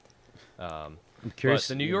that. I'm But curious.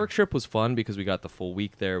 the New York trip was fun because we got the full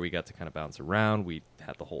week there. We got to kind of bounce around. We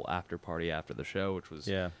had the whole after party after the show, which was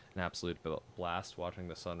Yeah. an absolute blast watching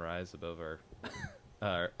the sunrise above our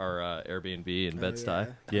Airbnb in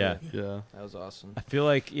Bed-Stuy. Yeah. Yeah. That was awesome. I feel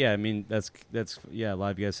like, yeah, I mean, that's yeah, a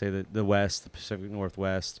lot of you guys say that the West, the Pacific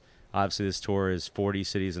Northwest. Obviously, this tour is 40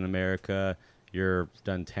 cities in America. You're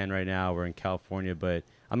done 10 right now. We're in California, but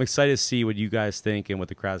I'm excited to see what you guys think and what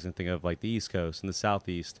the crowd's going to think of, like, the East Coast and the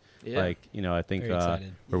Southeast. Yeah. Like, you know, I think Very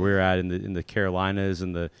excited. where we're at in the Carolinas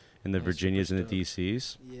and the Yeah, Virginias and super the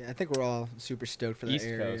DCs. Yeah, I think we're all super stoked for that East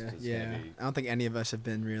area. Coast is Yeah, gonna be- I don't think any of us have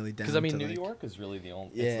been really down. Because I mean, to, New like, York is really the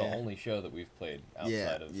only. Yeah. It's the only show that we've played outside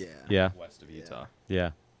Yeah, of yeah. Yeah. west of Yeah. Utah.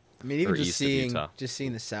 Yeah. I mean, even or just east of Utah.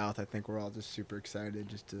 seeing the South, I think we're all just super excited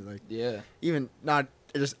just to like Yeah. even not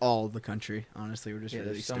just all of the country. Honestly, we're just Yeah,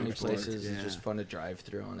 really there's so many stoked for it. places. Yeah. It's just fun to drive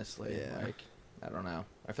through. Honestly, Yeah. like I don't know.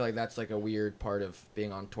 I feel like that's like a weird part of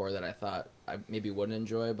being on tour that I thought I maybe wouldn't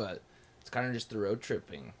enjoy, but it's kind of just the road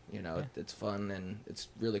tripping. You know, it's fun and it's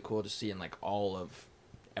really cool to see in like all of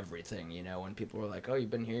everything. You know, when people are like, "Oh,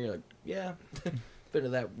 you've been here," you're like, "Yeah." Been to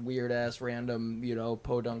that weird ass random,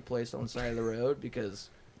 podunk place on the side of the road because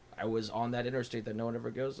I was on that interstate that no one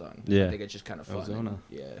ever goes on. Yeah. I think it's just kind of fun. Ozona. and,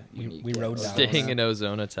 yeah. We unique. rode Yeah, down. Staying in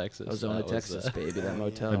Ozona, Texas. Ozona, That was, Texas, baby. That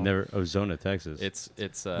motel. I've never Ozona, Texas. It's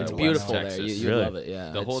It's West beautiful Texas. there. You Really? love it.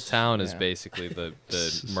 Yeah. The whole It's- town is yeah. basically the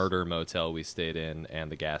murder motel we stayed in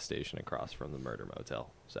and the gas station across from the murder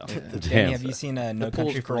motel. So Yeah. Damn. Danny, have you seen No The pool's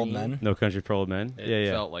Country for Old green. Men? No Country for Old Men. it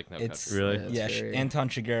Yeah. felt like no It's country. Really? Yeah, it's Yeah, very- Anton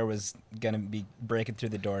Chigurh was gonna be breaking through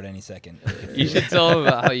the door at any second. You should tell them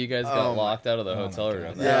about how you guys got Oh my- locked out of the oh my hotel God.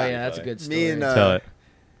 room. Yeah, Yeah, that's a good story. Me and Tell it.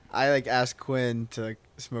 I like asked Quinn to like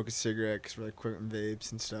smoke a cigarette because we're like quitting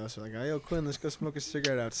vapes and stuff. So like, oh, yo, Quinn, let's go smoke a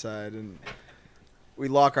cigarette outside, and we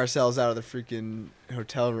lock ourselves out of the freaking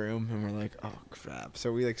hotel room, and we're like, oh crap.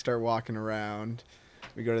 So we like start walking around.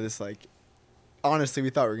 We go to this like, honestly, we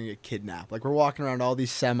thought we were gonna get kidnapped. Like we're walking around all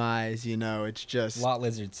these semis, it's just Lot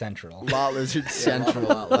Lizard Central. Lot Lizard Yeah, Central.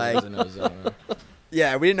 lot Like, in Ozona.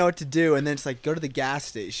 yeah, we didn't know what to do, and then it's like, go to the gas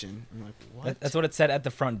station. I'm like, what? That's what it said at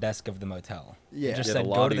the front desk of the motel. Yeah. It just Yeah, the said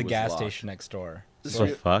go to lobby the was gas locked. station next door. So What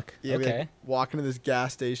we- the fuck? Yeah, we Okay. like, walk into this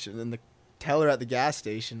gas station, and the teller at the gas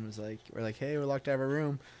station was like, we're like, hey, we're locked out of our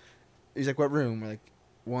room. He's like, what room? We're like,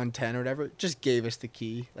 110 or whatever. Just gave us the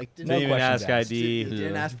key. Like, Didn't No even questions ask asked. ID. He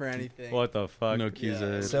didn't Yeah. ask for anything. What the fuck? No keys. Yeah.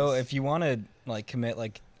 are- So if you want to like commit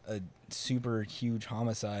like a super huge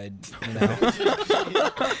homicide, We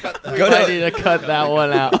go might to need to cut that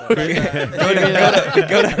one out. go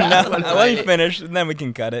to no, let me finish and then we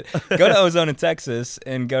can cut it. Go to Ozona, Texas,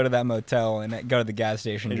 and go to that motel and go to the gas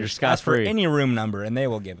station. And you're Just ask for scot-free. any room number and they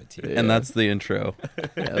will give it to you. And that's the intro.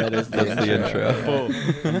 Yeah, that is That's the intro.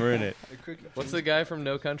 Boom. We're in it. What's the guy from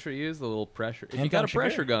No Country use? The little pressure. If you Anton got a Chigurh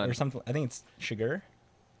pressure gun. or something, I think it's Chigurh.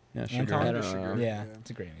 Yeah, Anton. sugar. I don't know. Yeah, it's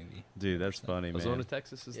a great movie. Dude, that's funny, man. Ozona,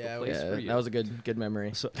 Texas is Yeah, the place Yeah, for you. that was a good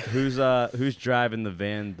memory. So who's driving the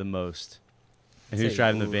van the most? And who's Say-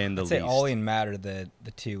 driving the van the I'd say least? Ollie and Matt are the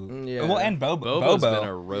two. Mm, yeah. Well, and Bobo. Bobo's Bobo. been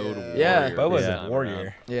a road Yeah. warrior. Yeah. Bobo's this Yeah. a time warrior.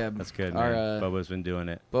 around. Yeah, That's good, Our, man. Bobo's been doing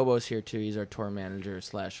it. Bobo's here too. He's our tour manager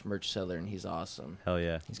 / merch seller, and he's awesome. Hell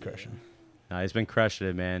yeah. He's crushing. Nah, he's been crushing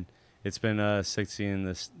it, man. It's been 16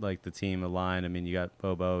 this like the team aligned. I mean, you got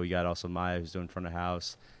Bobo, you got also Maya who's doing front of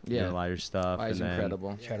house, doing a lot of your stuff. He's and then,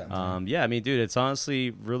 incredible. Shout out. to him. Yeah, I mean, dude, it's honestly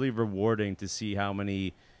really rewarding to see how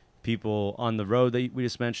many people on the road that we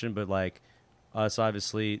just mentioned, but like us,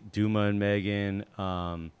 obviously, Duma and Megan.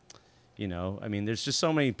 You know, I mean, there's just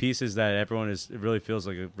so many pieces that everyone is. It really feels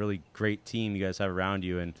like a really great team you guys have around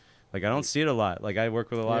you, and like I don't see it a lot. Like I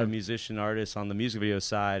work with a lot of musician artists on the music video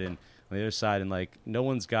side and on the other side, and like no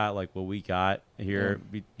one's got like what we got here.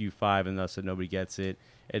 You five and us, that nobody gets it,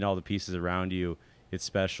 and all the pieces around you. It's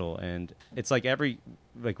special, and it's like we're in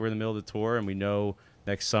the middle of the tour, and we know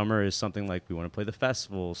next summer is something like we want to play the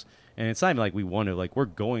festivals, and it's not even like we want to, like we're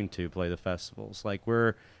going to play the festivals. Like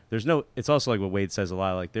it's also like what Wade says a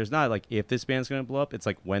lot, like there's not like if this band's going to blow up, it's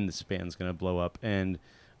like when this band's going to blow up. And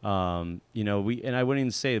you know, I wouldn't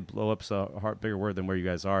even say blow up's a bigger word than where you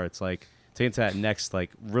guys are. It's like taking to that next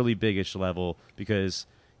like really big-ish level, because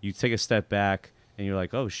you take a step back and you're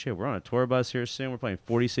like, oh shit, we're on a tour bus here soon. We're playing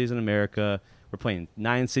 40 cities in America. We're playing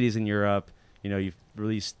 9 cities in Europe. You know, you've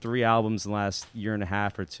released 3 albums in the last year and a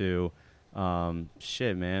half or two.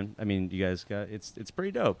 Shit, man. I mean, you guys it's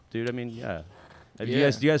pretty dope, dude. I mean, yeah. Do you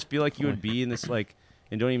guys feel like you would be in this, like,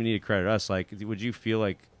 and don't even need to credit us, like, would you feel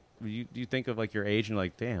like, do you think of like your age and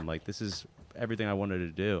like, damn, like this is everything I wanted to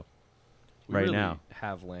do We right really now?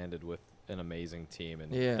 have landed with an amazing team,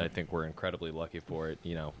 and I think we're incredibly lucky for it.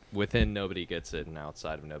 You know, within Nobody Gets It and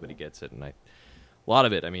outside of Nobody Gets It, and a lot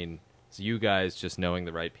of it, I mean, it's you guys just knowing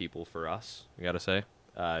the right people for us, I gotta say.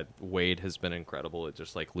 Wade has been incredible at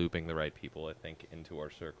just like looping the right people, I think, into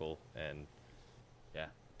our circle, and yeah.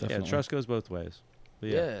 Definitely. Yeah, trust goes both ways. But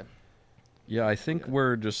Yeah, I think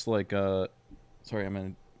we're just like sorry,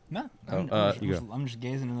 No, you I'm just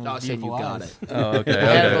gazing in those Not saying beautiful you got eyes. it. Oh, okay. I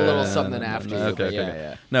had okay. a little something after you. Okay, but yeah, okay.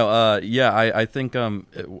 yeah. No, I think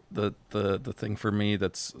the thing for me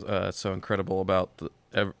that's so incredible about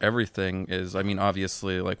everything is, I mean,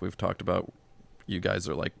 obviously, like we've talked about, you guys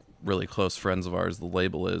are like really close friends of ours. The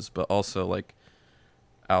label is, but also like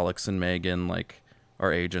Alex and Megan, like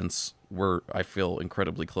our agents, I feel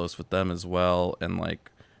incredibly close with them as well, and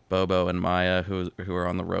like Bobo and Maya, who are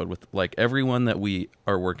on the road with, like, everyone that we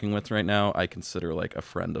are working with right now, I consider like a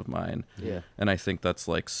friend of mine. Yeah. And I think that's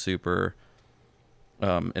like super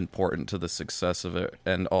important to the success of it,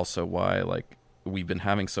 and also why like we've been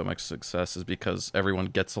having so much success is because everyone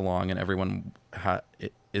gets along and everyone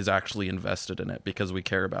is actually invested in it because we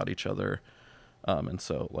care about each other. And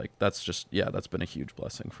so like that's been a huge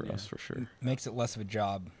blessing for us for sure. Makes it less of a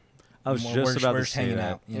job. I was We're just about we're to just say hanging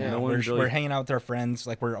that. out. You Yeah. know? No one's we're really- hanging out with our friends.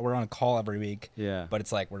 Like we're on a call every week. Yeah. But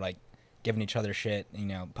it's like we're like giving each other shit. You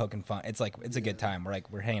know, poking fun. It's like it's a good time.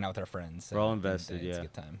 We're hanging out with our friends. We're all at the end of the invested, day. It's yeah. a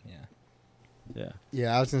good time. Yeah. Yeah.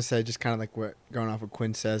 Yeah, I was gonna say just kind of like what going off what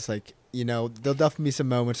Quinn says. Like, you know, there'll definitely be some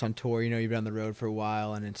moments on tour. You know, you've been on the road for a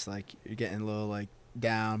while, and it's like you're getting a little like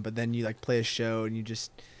down. But then you like play a show, and you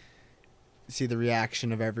just see the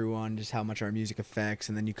reaction of everyone, just how much our music affects,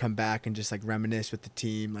 and then you come back and just like reminisce with the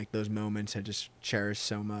team. Like those moments, I just cherish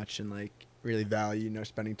so much, and like really value, you know,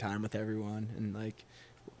 spending time with everyone, and like,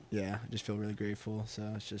 yeah, I just feel really grateful.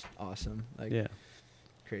 So it's just awesome. Like, Yeah.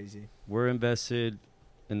 crazy. We're invested,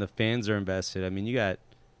 and the fans are invested. I mean, you got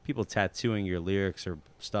people tattooing your lyrics or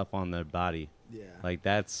stuff on their body. Yeah. Like,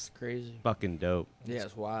 that's Crazy. fucking dope. Yeah,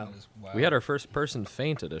 it's wild. That was wild. We had our first person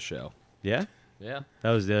faint at a show. Yeah? Yeah.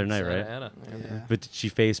 That was the other night, Santa right? Ana. Yeah. But did she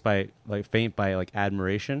faint by like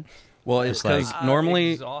admiration? Well, it's like- because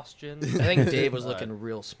normally, exhaustion. I think Dave was looking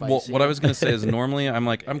real spicy. well, what I was gonna say is normally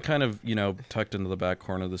I'm kind of, you know, tucked into the back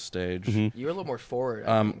corner of the stage. Mhm. You were a little more forward.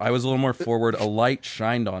 I was a little more forward. A light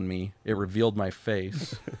shined on me. It revealed my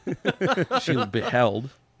face. She beheld.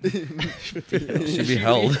 She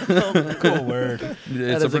beheld. Cool word.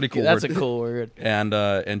 It's a pretty cool That's word. a cool word.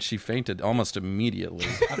 And she fainted almost immediately.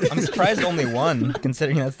 I'm surprised only one,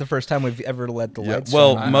 considering that's the first time we've ever let the Yeah, lights.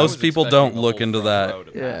 well, shine on. most people don't look into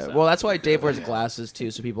that. Yeah. Well, that's why Dave wears glasses too,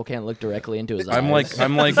 so people can't look directly into his eyes. I'm like It's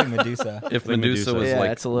like Medusa. if like Medusa Medusa. was Yeah, like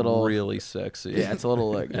it's a little- really sexy. yeah, it's a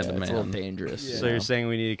little like And yeah, a it's a little man. dangerous. Yeah. you So know? you're saying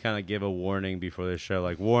we need to kind of give a warning before the show,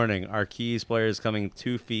 like, warning, our keys player is coming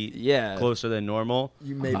 2 feet Yeah. closer than normal.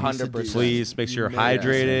 You may be 100%. seduced. Please make sure you're You may be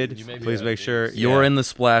hydrated. You may be Please make sure You're yeah. in the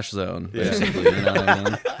splash zone, Yeah. basically. You know what I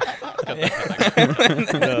mean?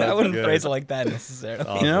 I wouldn't good. phrase it like that necessarily.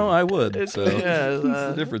 Awesome. You know, I would. So yeah, what's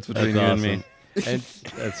the difference That's between you and me? awesome. And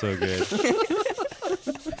that's so good.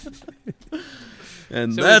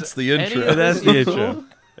 And So that's is the any intro. of That's this the useful? intro.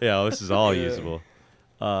 Yeah, well, this is all Yeah. usable.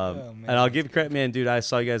 Oh, man. And I'll give credit, man, dude. I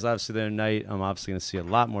saw you guys obviously the other night. I'm obviously going to see a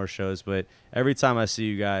lot more shows, but every time I see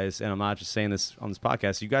you guys, and I'm not just saying this on this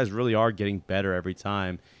podcast, you guys really are getting better every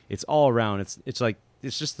time. It's all around. It's like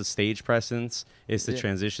it's just the stage presence. It's the Yeah.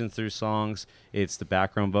 transition through songs. It's the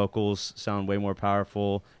background vocals sound way more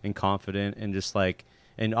powerful and confident, and just like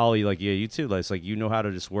And Ollie, like you too. Like, it's like you know how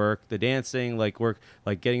to just work the dancing, like work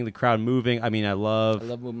like getting the crowd moving. I mean, I love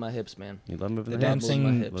moving my hips, man. you love moving The the hips? moving my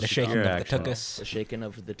dancing, hips. the shaking Your of the action. tuchus. The shaking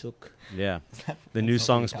of the took. Yeah, the new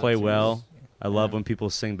songs play well. I love when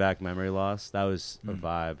people sing back "Memory Loss." That was a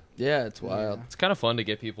vibe. Yeah, it's wild. It's kind of fun to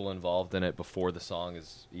get people involved in it before the song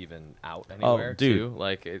is even out anywhere. dude. Too.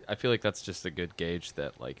 Like, I feel like that's just a good gauge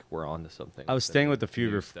that like we're on to something. I was staying with a few of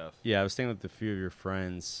new your stuff. Yeah, I was staying with a few of your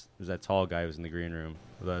friends. There's that tall guy who was in the green room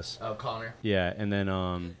with us. Oh, Connor. Yeah, and then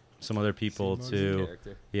some other people too.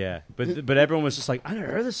 Character. Yeah, but everyone was just like, I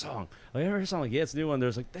never heard this song. Like, I never heard this song. Like, yeah, it's a new one.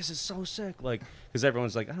 There's like, this is so sick. Like, because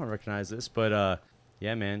everyone's like, I don't recognize this, but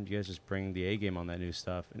yeah, man, you guys just bring the A game on that new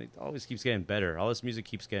stuff, and it always keeps getting better. All this music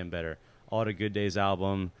keeps getting better. All the Good Days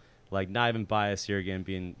album, like, not even biased here again,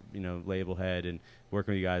 being label head and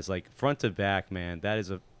working with you guys, like front to back, man. That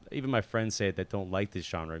is even my friends say it that don't like this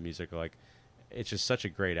genre of music are like, it's just such a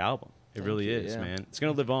great album. It really is, man. It's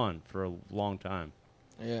gonna live on for a long time.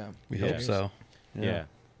 Yeah. We Yeah. hope so. Yeah.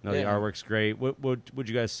 No, the Yeah. artwork's great. What would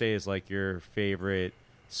you guys say is like your favorite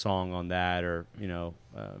song on that, or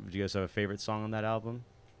would you guys have a favorite song on that album?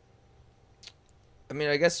 I mean,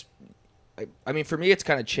 I guess, I mean, for me, it's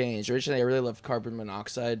kind of changed. Originally, I really loved Carbon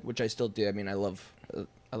Monoxide, which I still do. I mean, I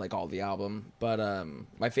like all the album, but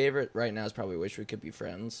my favorite right now is probably Wish We Could Be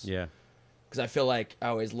Friends. Yeah. Because I feel like I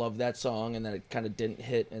always loved that song, and then it kind of didn't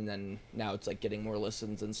hit, and then now it's like getting more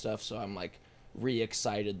listens and stuff. So I'm like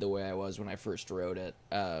re-excited the way I was when I first wrote it,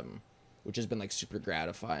 which has been like super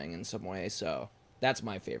gratifying in some way. So that's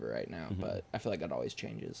my favorite right now, but I feel like it always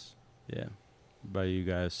changes. Yeah. What about you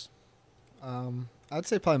guys? I'd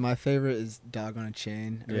say probably my favorite is Dog on a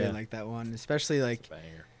Chain. I Yeah. really like that one, especially like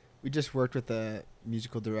Banger. we just worked with a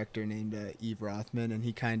musical director named Eve Rothman, and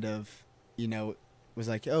he kind of, was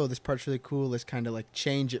like, oh, this part's really cool. Let's kind of like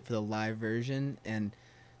change it for the live version. And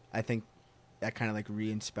I think that kind of like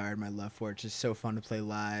re-inspired my love for it. It's just so fun to play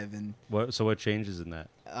live. And What changes in that?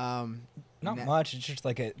 Not na- much. It's just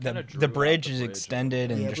like Kinda drew the out bridge the is bridge a extended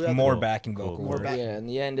little and bit. just Yeah, more cool. backing Cool, vocal cool. More work. back- Yeah, in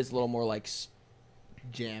the end, it's a little more like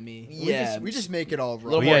jammy. Yeah, we just make it all a raw.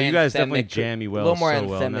 little Well, more yeah, you guys anthemic- definitely jammy well, a little more so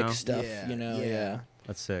well anthemic now. stuff. Yeah, Yeah. yeah.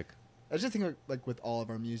 That's sick. I just think like with all of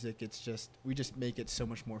our music, it's just we just make it so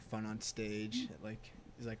much more fun on stage. Like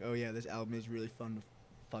it's like, oh yeah, this album is really fun to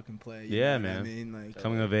fucking play. You Yeah, know what I man. mean, like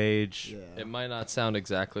Coming of age. yeah. It might not sound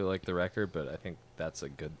exactly like the record, but I think that's a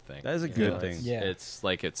good thing. That is a You good know, thing. It's, Yeah. it's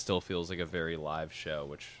like it still feels like a very live show,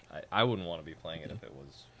 which I wouldn't want to be playing it if it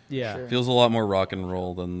was. Yeah. Sure. Feels a lot more rock and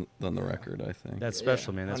roll than the record, I think. That's Yeah,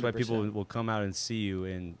 special, man. That's why people 100%. will come out and see you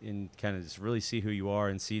and kind of just really see who you are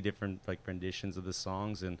and see different like renditions of the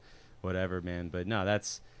songs and whatever, man. But no,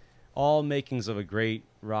 that's all makings of a great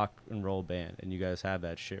rock and roll band, and you guys have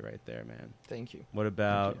that shit right there, man. Thank you. What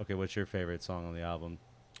about okay? What's your favorite song on the album?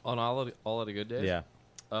 On all of the good days. Yeah,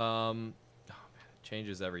 Oh man, it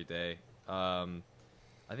changes every day.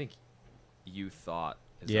 I think You Thought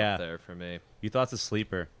is Yeah. up there for me. You Thought's a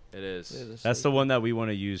sleeper. It is. That's the one that we want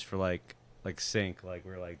to use for like sync. Like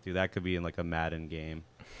we're like, dude, that could be in like a Madden game.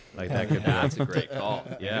 Like that could be. That's a great call.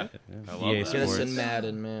 Yeah. I love EA that. Get us Sports. in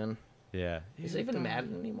Madden, man. Yeah. Is it even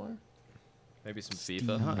Madden anymore? Maybe some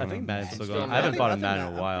FIFA. I think Madden's still Still going. I haven't Madden. bought a I think Madden in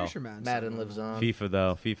a I'm while. pretty sure Madden's Madden still lives going. on. FIFA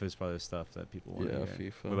though, FIFA is probably the stuff that people want. Yeah, to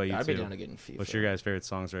hear. FIFA. What about you I'd be two? down to getting FIFA. What's your guys' favorite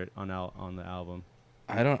songs right on the album?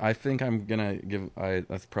 I think I'm gonna give.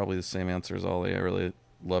 That's probably the same answer as Ollie. I really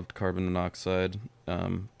loved Carbon Monoxide,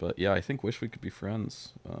 but yeah, I think Wish We Could Be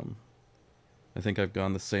Friends. I think I've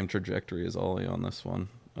gone the same trajectory as Ollie on this one.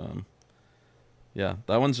 Yeah,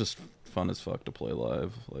 that one's just fun as fuck to play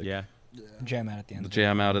live. Like, Yeah. Jam out at the end. the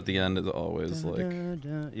jam out at the end is always like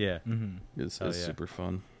Yeah. Mm-hmm. is Hell yeah. super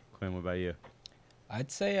fun. Quinn, what about you?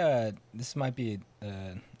 I'd say this might be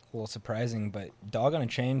a little surprising, but Dog on a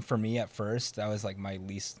Chain for me at first, that was like my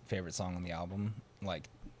least favorite song on the album, like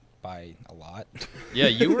by a lot. Yeah,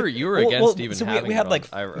 you were Well, against even so having we had it like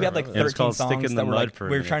on. I we had like remember that. Yeah, it's 13 called Stick songs in that the were Mud like for a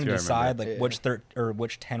we were minute, trying too, to I decide remember. like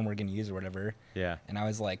which 10 we're gonna use or whatever. Yeah. And I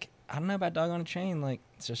was like, I don't know about Dog on a Chain, like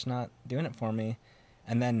it's just not doing it for me.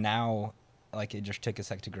 And then now, like it just took a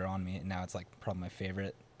sec to grow on me, and now it's like probably my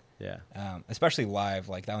favorite. Yeah. Especially live,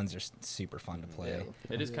 like that one's just super fun to play.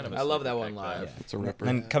 It is kind of. A I love sleeper that one pick, live. though. Yeah. It's a ripper.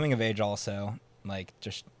 And Coming of Age also, like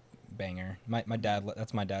just banger. My dad,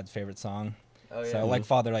 that's my dad's favorite song. Oh, So like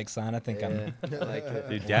Father Like Son, I think I'm. I like it.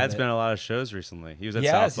 Dude, I Dad's love been it. a lot of shows recently. He was at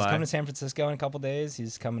Yes, South he's by. coming to San Francisco in a couple days.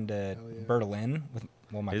 He's coming to yeah. Berlin with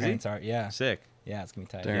my Is he? parents are. Yeah, Sick. yeah, it's gonna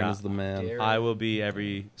be tight. Darren Yeah. is the man. Darren. I will be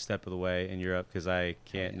every step of the way in Europe because I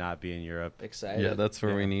can't not be in Europe. Excited. Yeah, that's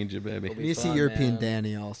where Yeah. we need you, baby. We'll We be need to see fun, European man.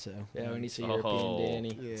 Danny also. Yeah, we need to see Oh. European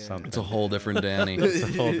Danny. Yeah. Something. It's a whole different Danny. It's a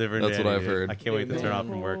whole different. That's what Danny, I've dude. heard. I can't wait to turn off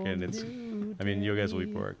Amen. from work and it's I mean, you guys will be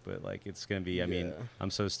broke, but like it's gonna be. I mean, Yeah.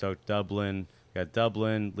 I'm so stoked. Dublin, we got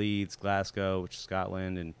Dublin, Leeds, Glasgow, which is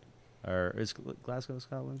Scotland, and or is Glasgow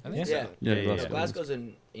Scotland? I think Yeah. Yeah, Yeah, Glasgow. Glasgow's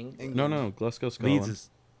in England. No, Glasgow, Scotland. Leeds is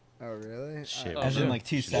Oh, really? shit. As in like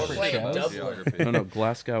two We're separate playing shows. Dublin. Geography. No,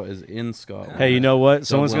 Glasgow is in Scotland. Hey, you know what?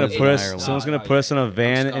 Someone's Dublin gonna is put in us. Ireland. Someone's gonna Oh, put us in a yeah.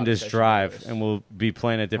 van I'm and just Scottish, drive, anyways. and we'll be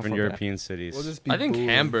playing at different fuck European cities. We'll just be I think booing.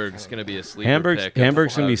 Hamburg's gonna be a sleeper Hamburg's- pick.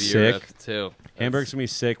 Hamburg's gonna be of Europe, sick. too. Hamburg's gonna be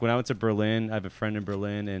sick. When I went to Berlin, I have a friend in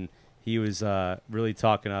Berlin, and he was really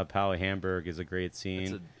talking up how Hamburg is a great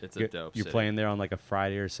scene. It's a You're- dope. You're city. playing there on like a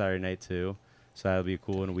Friday or Saturday night too, so that'll be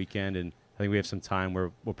cool in a weekend. And I think we have some time where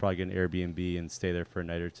we'll probably get an Airbnb and stay there for a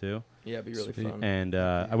night or two. Yeah, it'd be really Sweet. fun. And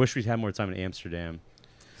I wish we'd had more time in Amsterdam.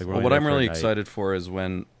 Like, we're Well, only what there I'm for a really night. excited for is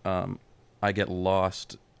when I get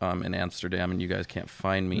lost in Amsterdam and you guys can't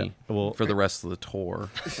find me Well, for the rest of the tour,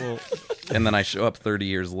 well, and then I show up 30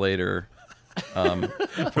 years later.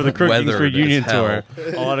 for the Krooked Kings weathered as reunion hell.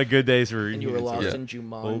 tour, a lot of good days for And you were reunions. lost Yeah. in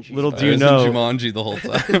Jumanji. little I do you was know- in Jumanji the whole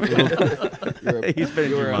time. He's been in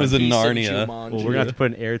you were Jumanji. I was in decent Narnia. Jumanji. Well, we're gonna have to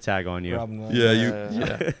put an air tag on you. Robin yeah, Williams. you.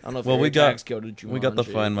 Yeah. I don't know if Well, air we got- tags go to Jumanji. We got the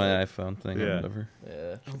Find My but- iPhone thing Yeah. or whatever.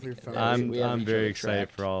 Yeah. Hopefully fun. Yeah, we have I'm each very other excited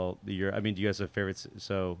tracked. for all the Europe. I mean, do you guys have favorites?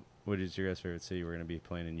 So, what is your guys' favorite city we're gonna be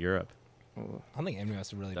playing in Europe? I don't think any of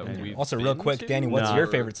us have really That been. we've Also, real been quick, to? Danny, what's No. your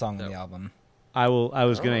favorite song on No. the album? I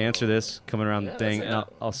was gonna Oh. answer this coming around Yeah, the thing, that's and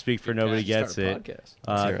it. I'll speak for Good nobody catch. gets it. Start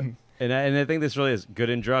a podcast. hear it. And I think this really is good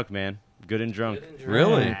and drunk, man. Good and drunk.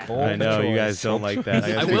 Really? Bold I know you choice. guys don't like that.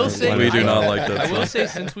 I will say We do not like that I will song. say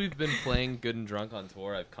since we've been playing Good and Drunk on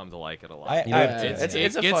tour, I've come to like it a lot. I- Yeah, it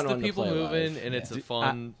it's a gets fun the one to people play moving, live. and it's Yeah. a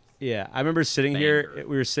fun. Yeah, I remember sitting here. Banger.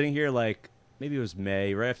 We were sitting here like maybe it was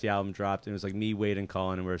May, right after the album dropped, and it was like me, Wade, and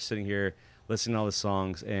Colin, and we were sitting here listening to all the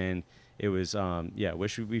songs, and it was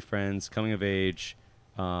Wish We'd Be Friends, Coming of Age,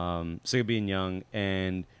 Sick of Being Young,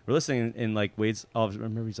 and we're listening, and like Wade's, I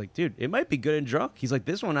remember he's like, dude, it might be Good and Drunk. He's like,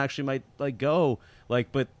 this one actually might like go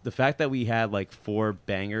like, but the fact that we had like 5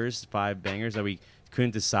 bangers that we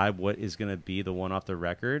couldn't decide what is gonna be the one off the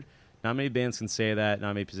record. Not many bands can say that.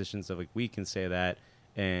 Not many positions of like we can say that,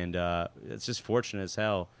 and it's just fortunate as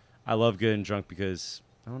hell. I love Good and Drunk because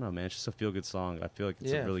I don't know, man. It's just a feel good song. I feel like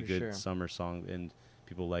it's Yeah, a really for good sure. summer song, and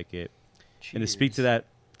people like it. And to speak to that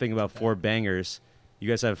thing about 4 bangers, you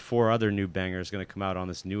guys have 4 other new bangers going to come out on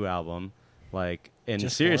this new album. Like, and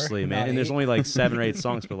Just seriously, 4? man. Not And there's 8? only like 7 or 8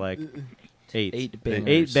 songs, but like 8. 8 bangers.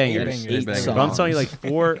 8 bangers. Eight bangers. But I'm telling you, like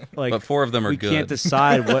 4, like But 4 of them are we good. can't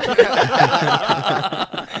decide what.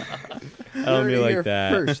 I don't mean like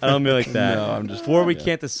that. I don't mean like that. No, I'm just- 4, we yeah.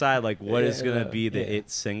 can't decide like what is gonna Yeah. be the Yeah. it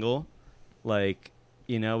single. Like,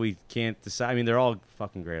 you know, we can't decide. I mean, they're all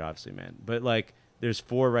fucking great, obviously, man. But like, there's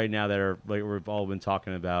 4 right now that are like we've all been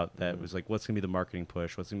talking about. That was like, what's gonna be the marketing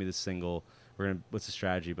push? What's gonna be the single? What's the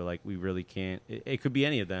strategy? But like, we really can't. It could be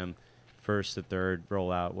any of them, first to third,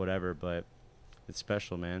 roll out, whatever. But it's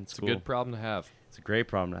special, man. It's It's cool. a good problem to have. It's a great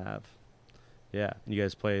problem to have. Yeah, and you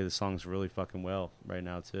guys play the songs really fucking well right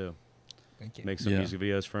now too. Thank you. Make some Yeah. music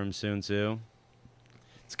videos for him soon too.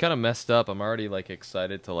 It's kind of messed up. I'm already like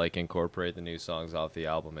excited to like incorporate the new songs off the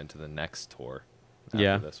album into the next tour. After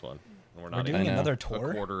Yeah. this one. And We're not doing even another a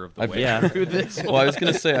tour? quarter of the I've- way Yeah. through this. Well, I was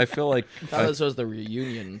gonna say I feel like I thought this was the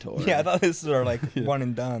reunion tour. Yeah, I thought this was our like one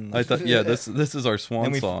and done. I thought this is our swan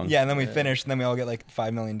and we, song. Yeah, and then we Yeah. finish, and then we all get like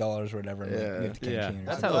 $5 million or whatever. And Yeah. we have to Yeah. campaign or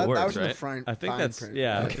That's something. how it That works, was in the right? fine- I think fine that's print.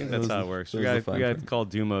 yeah. I Okay. think That that's was how the- it works. that We was got the fine to print. call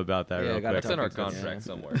Duma about that Yeah, real gotta quick. That's in our talk about contract that.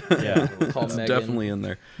 somewhere. Yeah. Call It's Megan. definitely in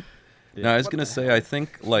there. Yeah. No, I was What gonna the say I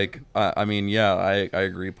think like I mean yeah I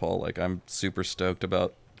agree, Paul. Like I'm super stoked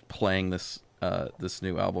about playing this this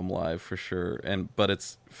new album live for sure. But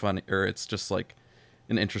it's funny, or it's just like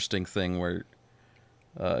an interesting thing where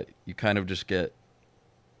you kind of just get,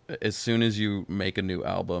 as soon as you make a new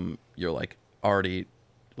album, you're like already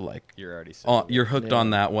like You're already singing you're it. hooked Yeah. on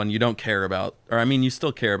that one. You don't care about, or I mean, you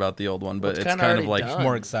still care about the old one, but it's kinda kind of already like done.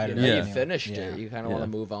 more excited You, know, about you it. finished Yeah. it. You kind of Yeah.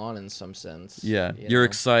 want to move on in some sense. yeah, you you're know?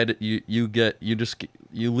 excited.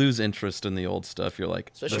 You lose interest in the old stuff. You're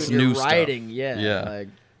like, Especially this when you're new stuff. writing. Yeah. Yeah. Like,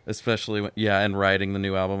 Especially when, and writing the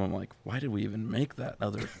new album, I'm like, why did we even make that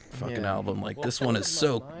other fucking Yeah. album? Like, What this one blows is my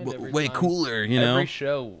so mind every way time- cooler, you know? Every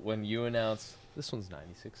show when you announce this one's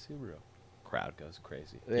 96 Subaru, crowd goes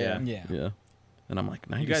crazy. yeah. Yeah. Yeah. And I'm like,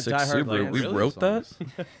 You got 96 diehard Subaru. fans. We Really? wrote that?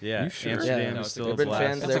 Yeah, You sure? Amsterdam Yeah. is No, still We've a been blast.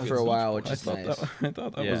 fans there for a while, which I is thought nice. I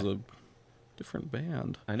thought that Yeah. was a different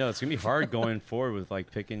band. I know it's gonna be hard going forward with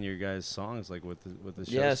like picking your guys' songs like with the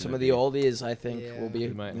show. Yeah, some of the oldies I think Yeah. will be,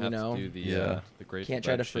 We might you have know, to do the Yeah. the great can't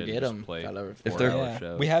try to forget them. If they're-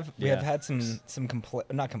 Yeah. We have Yeah. had some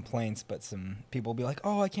not complaints, but some people be like,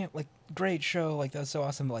 "Oh, I can't like great show, like that was so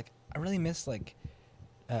awesome." But like, I really miss like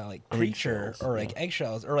like creature or like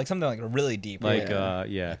eggshells or like something like really deep. Like right?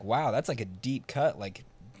 Like wow, that's like a deep cut. Like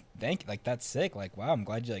like that's sick. Like wow, I'm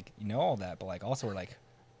glad you know all that. But like also we're like,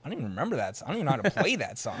 I don't even remember that song. I don't even know how to play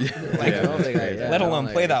that song. Like let alone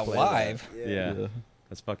play that live. Yeah.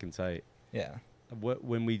 That's fucking tight. Yeah.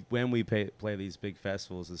 When we play these big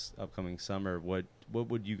festivals this upcoming summer, what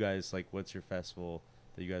would you guys like? What's your festival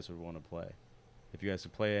that you guys would want to play? If you guys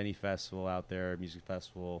could play any festival out there, music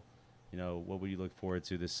festival, what would you look forward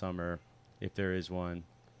to this summer, if there is one?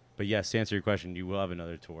 But yes, to answer your question, you will have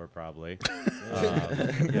another tour probably.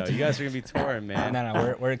 You guys are gonna be touring, man.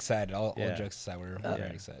 No, we're excited. All jokes aside, we're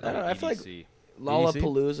very excited. I don't know, I feel like EDC.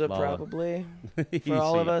 Lollapalooza Lala. probably for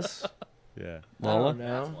all of us. Yeah. I don't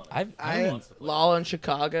know. I Lala in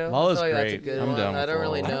Chicago. Lala's I feel like that's a great. good I'm one. down I with don't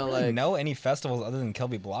really Lala. know don't really like know any festivals other than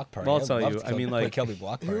Kelby Block Party. Well, I'll I'd tell love you, to I mean, play like- Kelby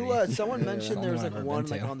Block Party. Someone mentioned there was like I've one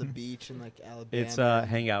been like to. on the beach in like Alabama. It's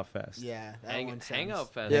Hangout Fest. Yeah, that one sounds-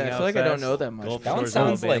 Hangout Fest. Yeah, I Hangout feel like I don't Fest, know that much. Gulf That one Shores,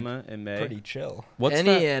 sounds like Alabama in May. pretty chill. What's Any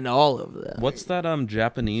that? and all of them. What's that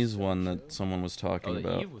Japanese one that someone was talking Oh, that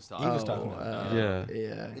about? Eve was talking Eve was about. talking about Yeah.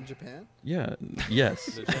 Yeah. in Japan. Yeah. Yes.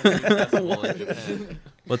 The Japanese festival in Japan.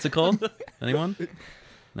 What's it called? Anyone?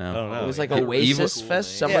 No. I don't know. It was like Evil- Oasis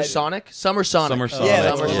Fest, Summer Yeah. Sonic, Summer Sonic. Summer Sonic. Yeah,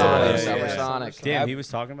 that's Summer what it Sonic, was. Summer Yeah. Sonic. Damn, he was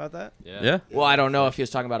talking about that? Yeah. Well, I don't know if he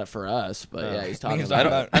was talking about it for us, but yeah, he's talking He was about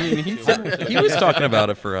talking it. about- I mean, he was talking about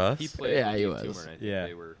it for us. He played Yeah, with he you was. too, and I think Yeah.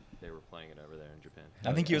 they were playing it over there in Japan.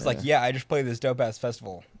 I think he was like, yeah, I just played this dope ass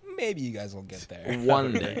festival. Maybe you guys will get there.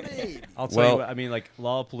 One day. I'll tell Well- you what, I mean, like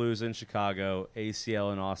Lollapalooza in Chicago,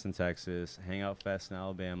 ACL in Austin, Texas, Hangout Fest in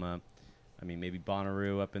Alabama. I mean, maybe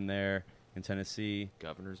Bonnaroo up in there in Tennessee,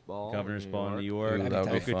 Governor's Ball. Governor's Ball in New York, Ooh, that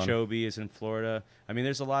would be fun. Okeechobee is in Florida. I mean,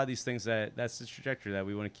 there's a lot of these things that's the trajectory that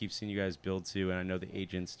we want to keep seeing you guys build to, and I know the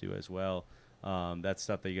agents do as well. That's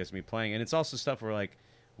stuff that you guys can be playing, and it's also stuff where like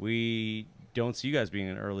we don't see you guys being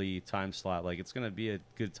an early time slot. Like it's gonna be a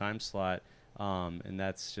good time slot, and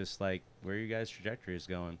that's just like where you guys' trajectory is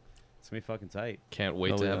going. It's gonna be fucking tight. Can't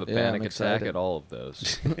wait Oh, to yeah. have a Yeah, panic I'm attack excited. at all of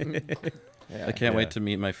those. I can't wait to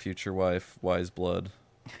meet my future wife, Wise Blood.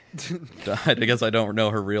 I guess I don't know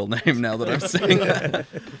her real name now that I'm saying that.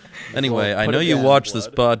 Anyway, I put know it you down, watch this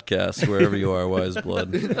podcast wherever you are, Wise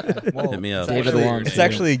Blood. Well, Hit me up. David actually, Wong. it's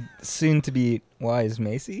actually soon to be Wise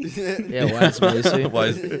Macy. Yeah, Wise Macy.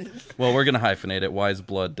 Wise. Well, we're gonna hyphenate it. Wise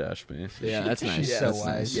Blood dash me. Yeah, that's nice. She's so Yes,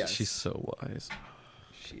 wise. yes. She's so wise.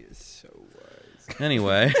 She is so wise.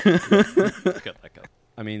 Anyway, Got that guy.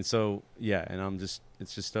 I mean, so yeah, and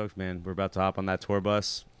it's just stoked, man. We're about to hop on that tour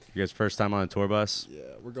bus. You guys' first time on a tour bus? Yeah,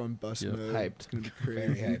 we're going bus Yeah. mode. Hyped. It's gonna be Very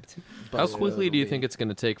crazy. hyped. How quickly do you think it's going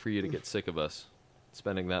to take for you to get sick of us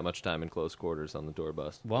spending that much time in close quarters on the tour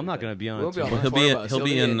bus? Well, I'm not going to be on We'll a be tour on bus. the He'll be tour in- bus. he'll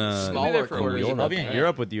be in, smaller there for quarters. Europe. I'll be in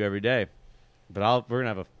Europe with you every day, but we're gonna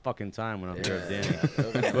have a fucking time when I'm here with Danny.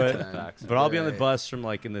 But I'll be on the bus from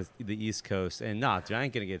like in the East Coast, and nah, dude, I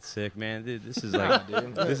ain't gonna get sick, man. Dude, this is like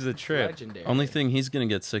this is a trip. Legendary. only thing he's gonna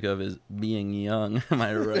get sick of is being young. Am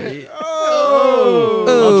I right?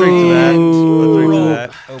 I'll drink to that. I'll drink to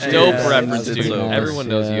that. Dope Yeah, reference, it's dude. so- Everyone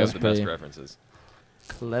knows Yeah, you have that's the best pretty- references.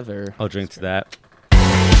 Clever. I'll drink to that.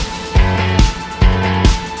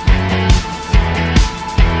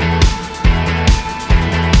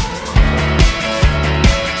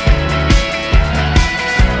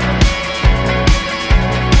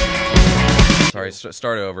 Sorry,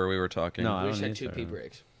 start over. We were talking. No, I We don't just had need two to. pee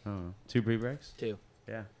breaks. Oh, 2 pre-breaks? Two.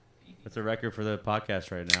 Yeah, that's a record for the podcast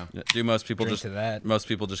right now. Do most people Drink just to that. most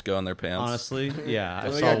people just go in their pants? Honestly, yeah, I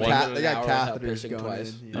They saw got, one. they got An hour without catheters pissing going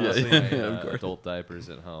twice. in. Yeah, Honestly, yeah, of course. Adult diapers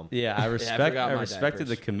at home. Yeah, I forgot my respected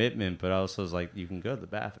the diapers. commitment, but I also was like, you can go to the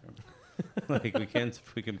bathroom. Like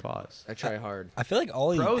we can pause. I try hard. I feel like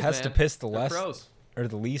Ollie Pros, has to man. piss the They're less pros. or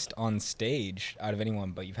the least on stage out of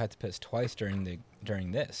anyone, but you've had to piss twice during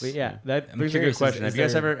this. But yeah, that I'm brings a good curious, question. is Have you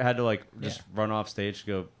guys there- ever had to like just Yeah. run off stage to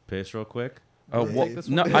go piss real quick? Oh, Really? well,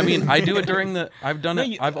 no. I mean, I do it during the. I've done No, it.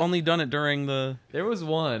 you- I've only done it during the. There was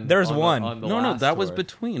one. There's on the- one. on the No, last that was tour.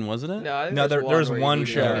 between, wasn't it? No, I think No, there's there was where you one need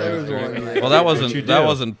to show. go. There was one. Well, that you wasn't do? that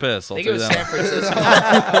wasn't piss. I I'll think tell it you was that. San Francisco.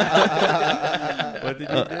 What did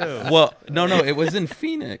you do? Well, no, it was in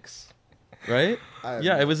Phoenix, right?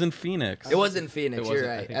 Yeah, it was in Phoenix. It was in Phoenix. It You're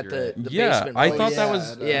wasn't. I right. think At you're the, right. the Yeah, basement. I place. thought that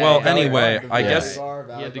was. Yeah, well, Valley anyway, Bar. I Yeah. guess. He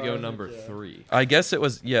had to go number 3. I guess it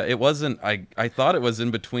was. Yeah, it wasn't. I thought it was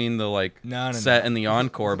in between the like No, set and the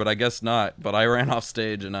encore, but I guess not. But I ran off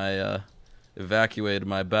stage and I evacuated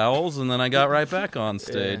my bowels, and then I got right back on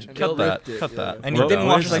stage. Yeah. Cut that. Ripped it, Cut yeah. that. And he didn't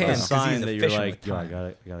What wash is, his like hands a 'cause sign he's that you're efficient like, with yo, I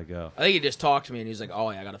time. gotta go. I think he just talked to me and he was like, "Oh,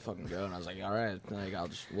 yeah, I gotta fucking go," and I was like, "All right, like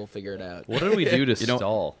we'll figure it out." What did we do to You know-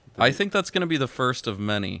 stall? I think that's going to be the first of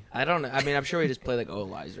many. I don't know. I mean, I'm sure we just played like "Oh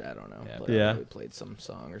Liza." I don't know. Yeah. Like, Yeah. We played some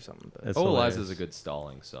song or something. But. That's Oh, hilarious. Liza's a good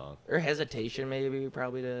stalling song. Or "Hesitation," maybe we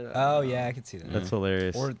probably did. I Oh don't know. yeah, I could see that. That's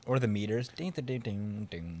hilarious. Or the meters. Ding, ding, ding, ding,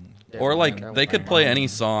 ding. Or like Yeah. they could play any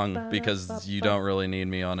song because you don't really need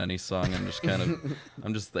me on any song. I'm just kind of,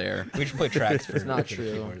 I'm just there. We should play tracks for. It's not for the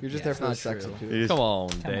true. keyboard. You're just Yeah. there for the not sex true. appeal. You just- Come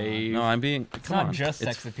on, on. Dave. No, I'm being. It's Come not on. just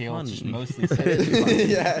It's sex appeal. It's just fun. mostly sex.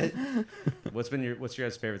 Yeah. what's your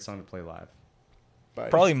guys' favorite song to play live?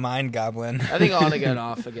 Probably Mind Goblin. I think "On Again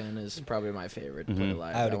Off Again" is probably my favorite to play Mhm.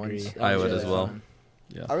 live. I would That one's- agree. that I one's would really as well. fun.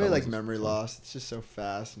 Yeah, I really that like was Memory fun. Loss. It's just so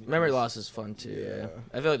fast. and you Memory can Loss is fun too. Yeah. Yeah.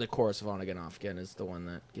 I feel like the chorus of "On Again Off Again" is the one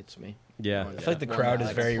that gets me. Yeah. I feel like the One crowd that is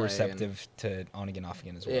I can very play receptive to On Again, Off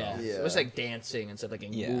Again as well. Yeah. Yeah. It was like dancing and stuff, like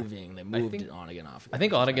Yeah. moving. They moved think- it "On Again Off Again." I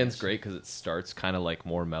think which is On Again's nice. great because it starts kind of like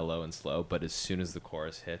more mellow and slow, but as soon as the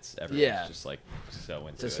chorus hits, everyone's Yeah. just like so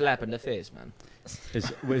It's into a it. slap in the face, man.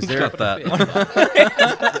 Is there Cut that.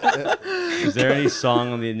 is there any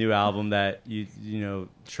song on the new album that you know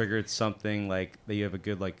triggered something like that you have a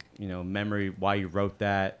good like memory why you wrote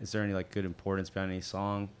that? Is there any like good importance behind any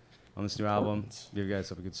song on this new album? Do you guys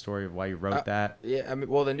have a good story of why you wrote that? Yeah, I mean,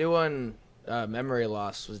 well, the new one, "Memory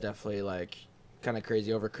Loss," was definitely like kind of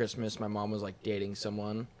crazy. Over Christmas, my mom was like dating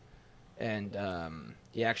someone, and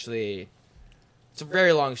he actually. It's a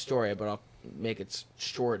very long story, but I'll make it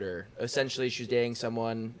shorter. Essentially, she was dating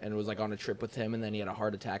someone and was like on a trip with him, and then he had a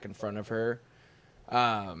heart attack in front of her.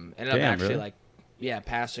 Ended up Damn, actually really? like,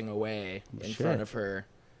 passing away in Shit. front of her.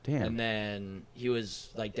 Damn. And then he was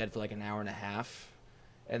like dead for like an hour and a half,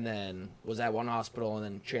 and then was at one hospital and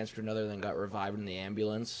then transferred to another, then got revived in the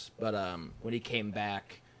ambulance. But when he came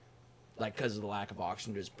back, like because of the lack of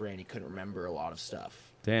oxygen to his brain, he couldn't remember a lot of stuff.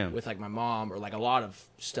 Damn. With like my mom or like a lot of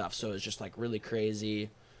stuff, so it was just like really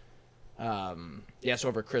crazy. So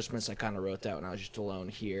over Christmas I kind of wrote that when I was just alone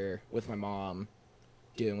here with my mom,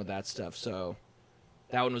 dealing with that stuff. So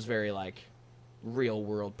that one was very like real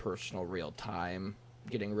world, personal, real time,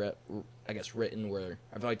 getting written. Where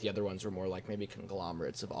I feel like the other ones were more like maybe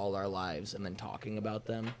conglomerates of all our lives and then talking about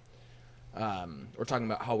them. We're talking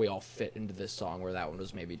about how we all fit into this song, where that one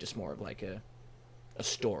was maybe just more of like a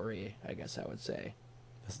story, I guess I would say.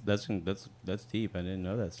 That's deep. I didn't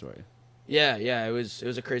know that story. Yeah, it was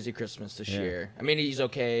a crazy Christmas this Yeah. year. I mean, he's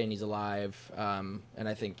okay and he's alive, and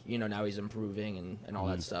I think now he's improving and all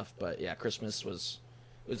that stuff. But yeah, Christmas was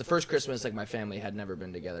the first Christmas like my family had never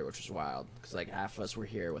been together, which was wild because like half of us were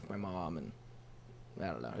here with my mom, and I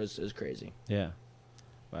don't know, it was crazy. Yeah.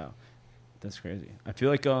 Wow. That's crazy. I feel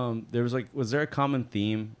like was there a common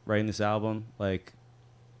theme writing this album? Like,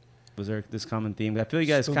 was there this common theme? I feel you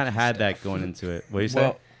guys Spooky kind of had that stuff. going into it. What do you say?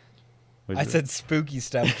 Well, I said spooky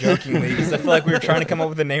stuff jokingly because I feel like we were trying to come up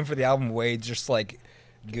with a name for the album. Wade's just like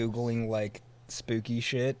Googling like spooky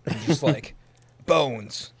shit. And just like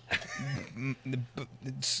bones.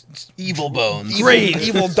 Evil bones.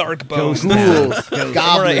 Evil dark bones. Ghouls, We're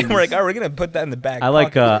goblins. like, oh, we're gonna put that in the back. I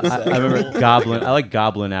like pocket for a I sec." remember Goblin. I like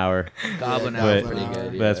Goblin Hour, Goblin Yeah, Hour was but, pretty Goblin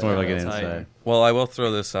good. but that's more of like an that's inside. Well, I will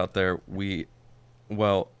throw this out there.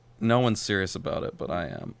 No one's serious about it, but I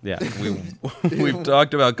am. Yeah. We've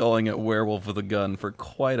talked about calling it Werewolf with a Gun for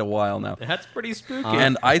quite a while now. That's pretty spooky.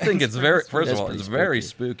 And I think it's very, first of That's all, pretty it's very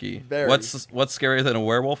spooky. Very. What's scarier than a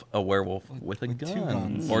werewolf? A werewolf with a With two gun.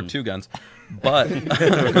 guns. Or two guns. But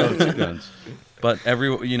Two guns. but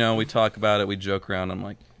we talk about it, we joke around. I'm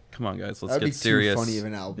like, come on guys, let's That'd be get serious. too funny of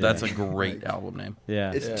an album. That's a name. great Like, album name.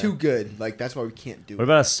 Yeah. It's Yeah. too good. Like that's why we can't do What it.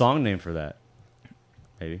 about a song name for that?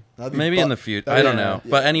 Maybe. That'd be Maybe in the future. I don't know.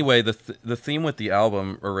 Yeah. But anyway, the theme with the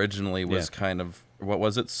album originally was Yeah. kind of, what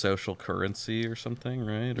was it? Social currency or something,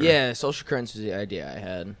 right? Or- Yeah, social currency is the idea I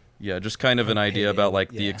had. Yeah, just kind of an idea about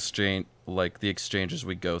like the Yeah. exchange, like the exchanges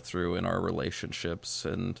we go through in our relationships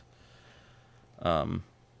and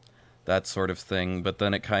that sort of thing. But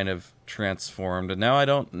then it kind of transformed, and now I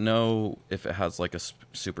don't know if it has like a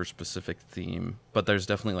super specific theme, but there's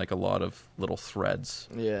definitely like a lot of little threads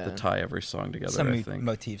Yeah. that tie every song together. Some I think.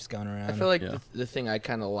 motifs going around. I feel like Yeah. the thing I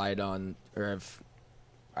kind of lied on, or have,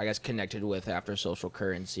 I guess, connected with after social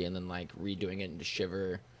currency and then like redoing it into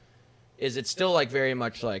Shiver, is it's still like very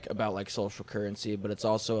much like about like social currency, but it's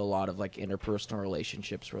also a lot of like interpersonal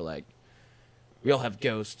relationships where like we all have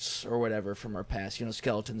ghosts or whatever from our past,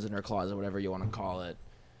 skeletons in our closet, whatever you want to call it.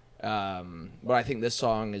 But I think this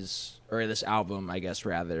song or this album, I guess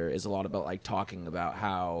rather, is a lot about like talking about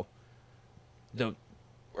how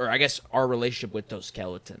I guess our relationship with those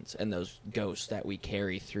skeletons and those ghosts that we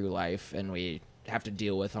carry through life and we have to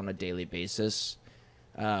deal with on a daily basis.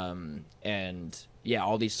 And yeah,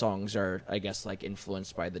 all these songs are, I guess, like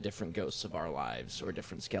influenced by the different ghosts of our lives or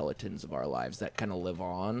different skeletons of our lives that kind of live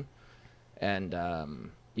on. And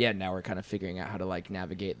yeah, now we're kind of figuring out how to like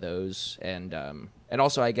navigate those, and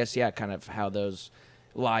also I guess kind of how those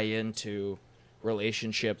lie into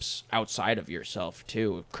relationships outside of yourself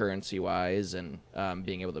too, currency wise, and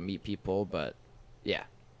being able to meet people. But yeah,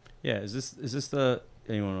 Is this the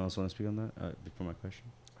anyone else want to speak on that before my question?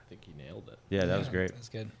 I think he nailed it. Yeah, that was great. That's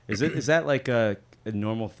good. Is that like a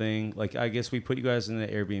normal thing? Like, I guess we put you guys in the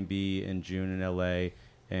Airbnb in June in LA,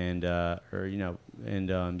 and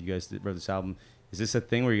you guys wrote this album. Is this a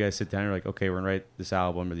thing where you guys sit down and you're like, okay, we're gonna write this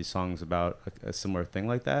album or these songs about a similar thing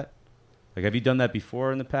like that? Like, have you done that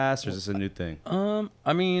before in the past, or is this a new thing?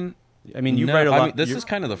 I mean, you no, write a lot. this is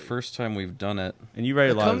kind of the first time we've done it. And you write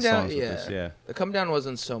a The lot Come of Down- songs with this, yeah. The Come Down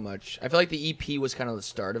wasn't so much. I feel like the EP was kind of the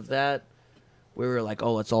start of that. We were like,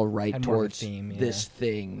 oh, let's all write Had more of a towards theme, this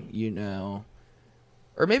thing,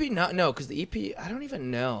 or maybe not. No, because the EP, I don't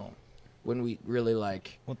even know when we really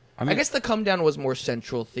like. Well, I guess the Come Down was more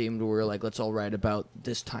central themed. Where we're like, let's all write about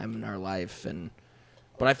this time in our life,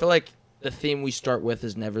 but I feel like the theme we start with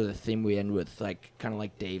is never the theme we end with. Like, kind of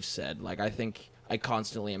like Dave said. Like, I think I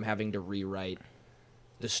constantly am having to rewrite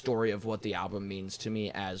the story of what the album means to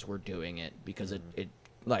me as we're doing it, because it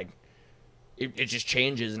just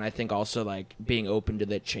changes. And I think also like being open to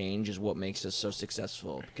that change is what makes us so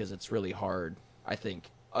successful, because it's really hard, I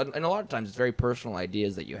think. And a lot of times it's very personal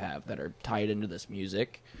ideas that you have that are tied into this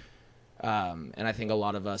music. And I think a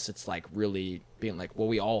lot of us, it's like really being like, well,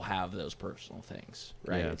 we all have those personal things,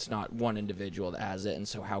 right? Yeah. It's not one individual that has it. And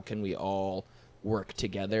so how can we all work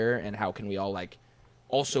together, and how can we all like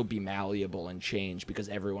also be malleable and change, because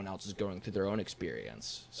everyone else is going through their own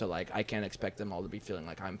experience. So like, I can't expect them all to be feeling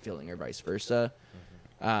like I'm feeling, or vice versa.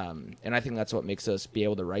 And I think that's what makes us be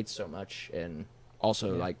able to write so much, and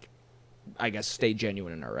also like, I guess, stay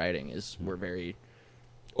genuine in our writing, is we're very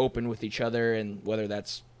open with each other. And whether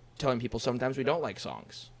that's telling people sometimes we don't like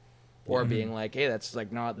songs, or being like, hey, that's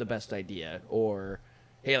like not the best idea, or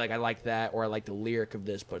hey, like I like that, or I like the lyric of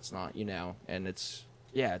this, but it's not, and it's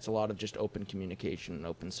a lot of just open communication and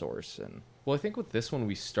open source. And Well, I think with this one,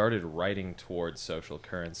 we started writing towards social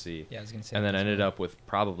currency. Yeah, I was gonna say and then that as ended well. up with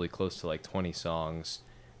probably close to like 20 songs,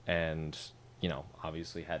 and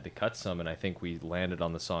obviously had to cut some. And I think we landed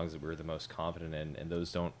on the songs that we were the most confident in, and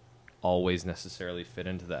those don't always necessarily fit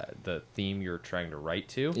into the theme you're trying to write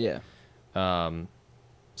to. yeah,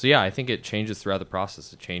 So yeah, I think it changes throughout the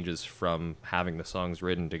process. It changes from having the songs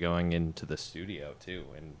written to going into the studio too,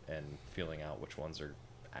 and feeling out which ones are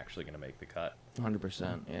actually going to make the cut.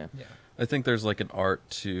 100%. Yeah. I think there's like an art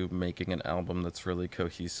to making an album that's really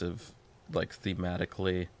cohesive, like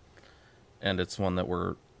thematically, and it's one that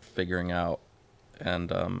we're figuring out, and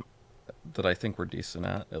that I think we're decent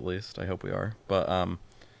at least. I hope we are.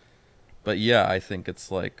 But yeah, I think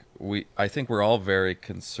it's like I think we're all very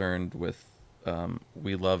concerned with.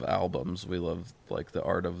 We love albums. We love like the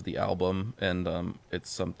art of the album, and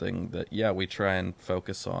it's something that we try and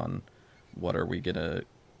focus on. What are we gonna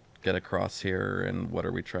get across here, and what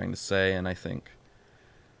are we trying to say? And I think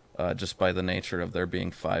just by the nature of there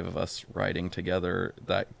being 5 of us writing together,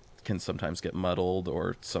 that can sometimes get muddled,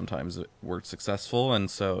 or sometimes we're successful,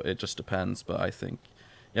 and so it just depends. But I think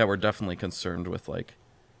we're definitely concerned with like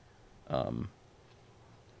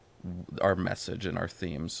our message and our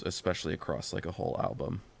themes, especially across like a whole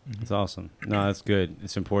album. It's awesome. No, that's good.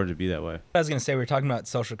 It's important to be that way. I was gonna say, we were talking about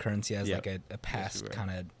social currency as Yeah. like a past we were.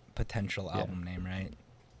 kind of potential album name, right?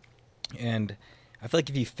 And I feel like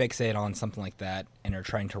if you fixate on something like that and are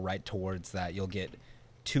trying to write towards that, you'll get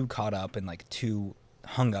too caught up and like too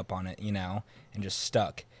hung up on it, and just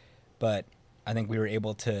stuck. But I think we were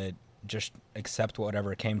able to just accept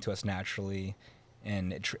whatever came to us naturally,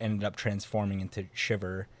 and it ended up transforming into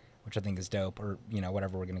Shiver, which I think is dope, or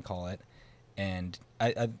whatever we're gonna call it. And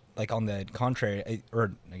I like, on the contrary,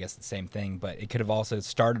 or I guess the same thing, but it could have also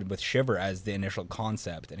started with Shiver as the initial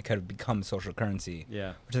concept, and it could have become social currency.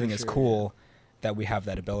 Yeah, which I think is cool that we have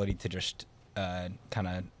that ability to just kind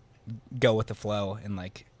of go with the flow and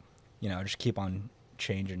like, just keep on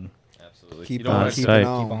changing. Absolutely. Keep you don't on want keep keeping tight.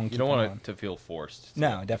 on. Keep on. you keep don't on. want it to feel forced.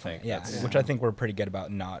 No, I definitely. think Yeah, that's- which I think we're pretty good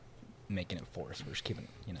about not making it forced. We're just keeping,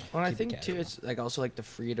 Well, I keep it think too, casual. it's like also like the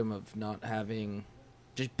freedom of not having,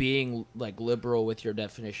 just being like liberal with your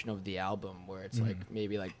definition of the album, where it's like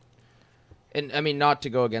maybe like, and I mean, not to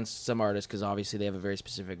go against some artists, because obviously they have a very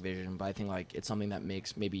specific vision, but I think like it's something that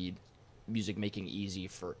makes maybe music making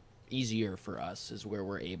easier for us, is where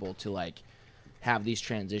we're able to like have these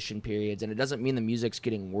transition periods. And it doesn't mean the music's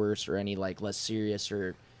getting worse or any like less serious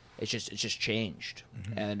or it's just changed,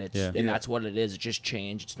 and Yeah. and that's what it is. It's just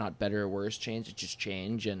change. It's not better or worse change. It's just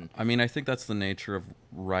change. And I mean, I think that's the nature of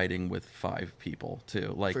writing with 5 people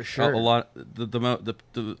too. Like For sure. a lot,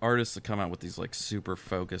 the artists that come out with these like super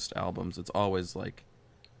focused albums, it's always like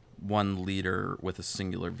one leader with a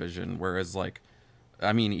singular vision. Whereas like,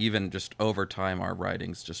 I mean, even just over time, our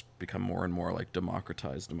writings just become more and more like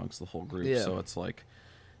democratized amongst the whole group. Yeah. So it's like,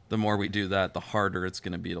 the more we do that, the harder it's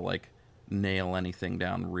going to be to like nail anything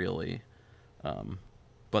down really.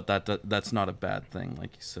 But that's not a bad thing,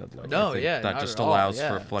 like you said. Like, No, I think yeah, that not just at all. allows Yeah,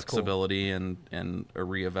 for it's cool. flexibility and a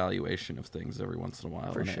reevaluation of things every once in a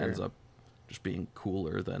while, For and sure. it ends up just being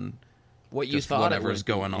cooler than what you just thought it whatever's would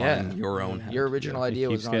be. going on Yeah. in your own head. Your original It idea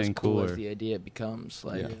was keeps not as getting cool as cooler. the idea becomes.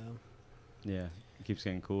 Like, Yeah, it keeps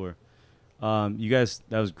getting cooler. You guys,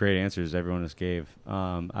 that was great answers everyone just gave.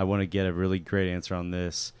 I want to get a really great answer on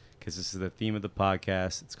this because this is the theme of the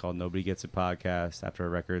podcast. It's called Nobody Gets It Podcast After Our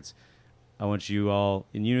Records. I want you all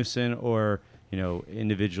in unison or,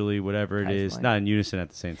 individually, whatever it High is. flying. Not in unison at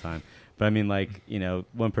the same time. But I mean, like,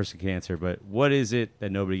 one person can answer. But what is it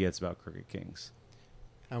that nobody gets about Krooked Kings?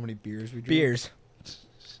 How many beers we drink? Beers.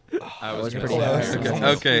 I was was pretty gonna close. say- Okay.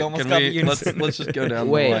 Okay, We almost can got we the unison. let's just go down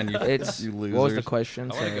wait, the line. You, it's you losers. what was the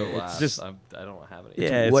question? I want to go Sorry. last. just- I don't have any.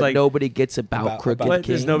 Yeah, it's what like, nobody gets about About- Krooked about- what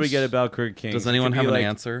Kings. does nobody get about Krooked Kings? Does It anyone could have be an like,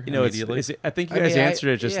 answer it's, immediately? I think you guys answered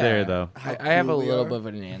it just there, though. I have a cool we little are. bit of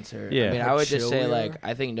an answer. Yeah. I mean, How I would just chill say, we like, are.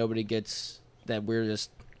 I think nobody gets that we're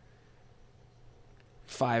just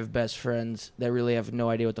 5 best friends that really have no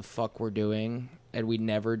idea what the fuck we're doing, and we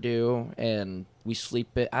never do, and we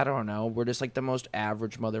sleep it. I don't know. We're just, like, the most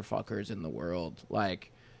average motherfuckers in the world.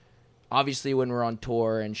 Like, obviously, when we're on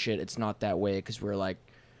tour and shit, it's not that way because we're, like...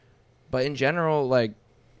 But in general, like,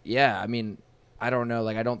 yeah, I mean, I don't know.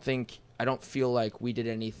 Like, I don't feel like we did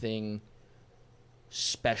anything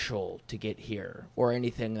special to get here or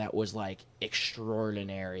anything that was like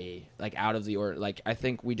extraordinary, like out of the order. Like, I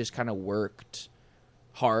think we just kind of worked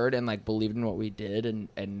hard and like believed in what we did, and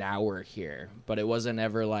now we're here. But it wasn't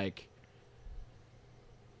ever like,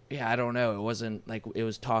 yeah, I don't know. It wasn't like it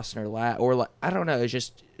was tossing our lap or like, I don't know.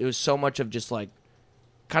 It was so much of just like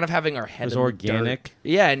kind of having our head It was in the organic. dirt.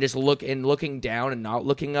 Yeah, and just looking down and not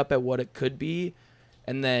looking up at what it could be.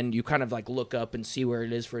 And then you kind of like look up and see where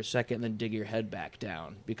it is for a second and then dig your head back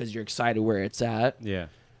down because you're excited where it's at. Yeah.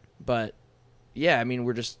 But yeah, I mean,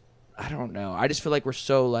 we're just, I don't know. I just feel like we're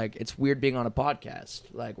so like, it's weird being on a podcast.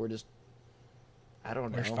 Like, we're just, I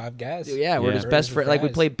don't know. There's 5 guys. Yeah, we're Yeah. just best Birds friends. with Like, we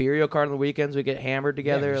fries. play Burial Card on the weekends. We get hammered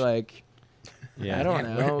together. we- Like, Yeah. I don't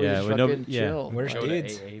know. We yeah, just we fucking yeah. chill. We're just Go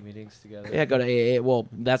dudes. to AA meetings together. Yeah, go to AA. Well,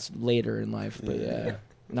 that's later in life, but yeah.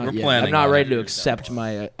 Not We're yet. planning I'm not on ready it. to accept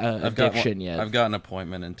my addiction yet. I've got an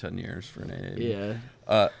appointment in 10 years for an AA.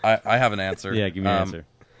 Yeah. I have an answer. Yeah, give me an answer.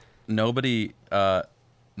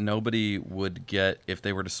 Nobody would get, if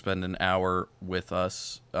they were to spend an hour with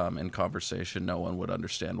us in conversation, no one would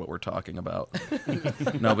understand what we're talking about.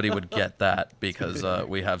 Nobody would get that because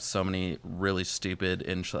we have so many really stupid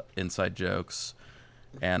inside jokes,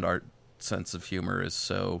 and our sense of humor is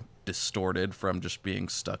so distorted from just being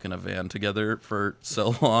stuck in a van together for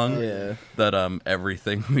so long Yeah. that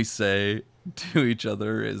everything we say to each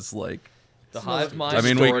other is like, The hive mind. I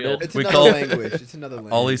mean, distorted. It's We another call- language. It's another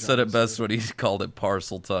language. Ollie said it honestly. best when he called it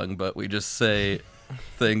parcel tongue, but we just say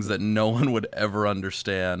things that no one would ever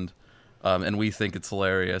understand, and we think it's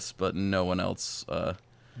hilarious, but no one else.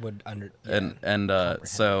 Would under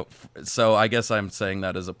So I guess I'm saying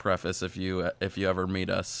that as a preface. If you ever meet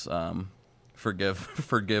us,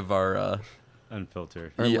 forgive our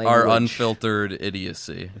Unfiltered. Our our language. unfiltered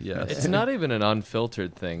idiocy. Yes. It's not even an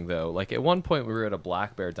unfiltered thing, though. Like, at one point, we were at a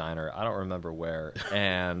Black Bear diner. I don't remember where.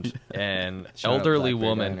 And an Shout out elderly Black Bear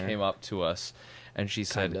woman Diner. came up to us, and she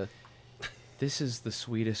said, Kinda. "This is the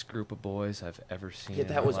sweetest group of boys I've ever seen." Yeah, in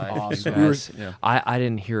that my was life. awesome. You guys- Yeah. I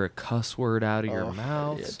didn't hear a cuss word out of your Oh,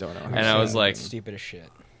 mouth. yeah, don't know. And I was like, stupid as shit.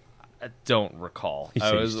 I don't recall. You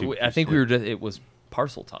I said was. stupid I think we shit. were. Just, it was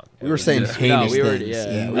parcel tongue. We were saying Yeah. heinous we were, things. yeah. No,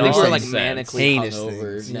 I think we makes were like sense. manically Heinous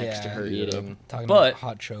hungover things. next to her eating. Talking But- about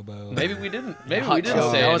hot chobo. Maybe we didn't. Maybe Hot we didn't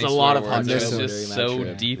chobo. say That was any a lot swear of hot words. It was chobo just during that so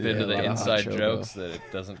trip. deep Yeah, into a the lot of hot inside chobo. jokes that it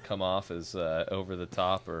doesn't come off as over the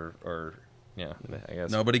top or yeah. I guess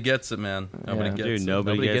Nobody gets it, man. Nobody Yeah. gets Dude, it.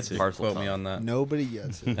 nobody gets it. parcel Quote tongue. me on that. Nobody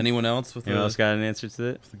gets it. Anyone else with Anyone else a got an answer to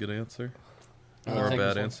it? good answer? Uh, Or a Take bad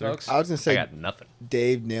this one, answer? folks. I was gonna I say got nothing.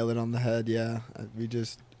 Dave nailed it on the head. Yeah, we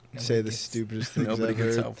just Nobody say the gets- stupidest things Nobody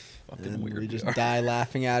gets ever, how fucking and weird we just are. die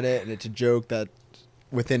laughing at it, and it's a joke that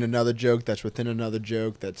within another joke that's within another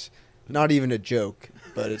joke that's not even a joke,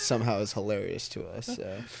 but it somehow is hilarious to us.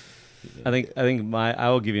 So. I think I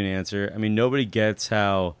will give you an answer. I mean, nobody gets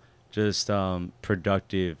how just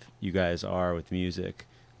productive you guys are with music.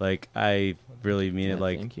 Like, I really mean it.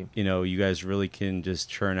 Like, thank you. you know, you guys really can just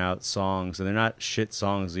churn out songs, and they're not shit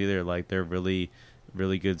songs either. Like, they're really,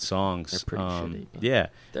 really good songs. They're pretty shitty, but- Yeah.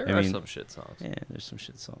 There I are mean, some shit songs. Yeah, there's some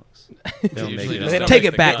shit songs. They don't make usually it. just They don't Take make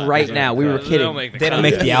it the back cut. right They now. don't We make were the- kidding. They don't make the They don't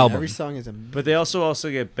cut. make the album. Every song is a. But they also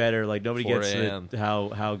get better. Like, nobody 4 gets a.m.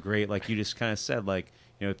 how great. Like, you just kind of said, like,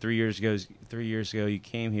 you know, 3 years ago you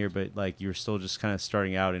came here, but like you were still just kind of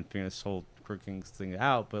starting out and figuring this whole Krooked Kings thing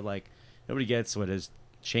out. But like, nobody gets what has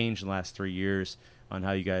changed in the last 3 years on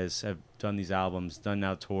how you guys have done these albums, done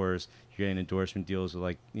now tours. You're getting endorsement deals with,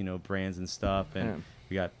 like, you know, brands and stuff, and Yeah.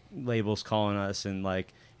 we got labels calling us, and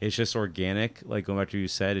like, it's just organic. Like, going back to what you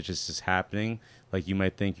said, it just is happening. Like, you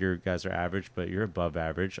might think your guys are average, but you're above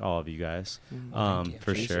average, all of you guys, Thank you.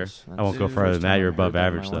 for Jesus, sure. I won't go that's further the than that. first You're time I above heard that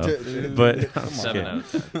average in my though. life. But I'm just 7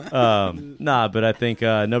 kidding. out of 10. Nah, but I think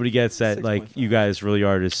nobody gets that. Like, 6.5. you guys really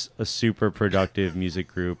are just a super productive music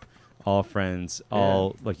group, all friends,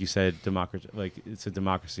 all, like you said, democracy. Like, it's a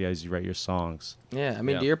democracy as you write your songs. Yeah, I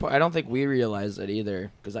mean, Yeah. to your point, I don't think we realize it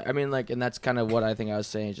either. Because, I mean, like, and that's kind of what I think I was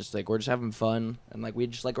saying. It's just, like, we're just having fun. And, like, we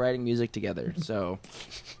just like writing music together. So,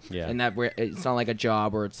 Yeah. and that it's not like a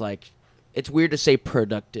job where it's like, it's weird to say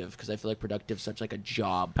productive. Because I feel like productive is such, like, a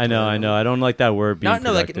job. I know. term. I don't like that word being Not,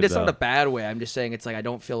 no, like, productive, it's not though. a bad way. I'm just saying it's like, I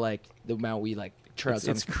don't feel like the amount we, like, turn out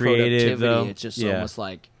It's some creative, productivity. though. It's just Yeah. almost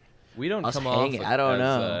like, We don't Us come off hanging, I don't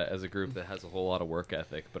know. as a group that has a whole lot of work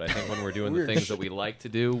ethic, but I think when we're doing the things that we like to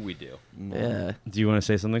do, we do. yeah. Do you want to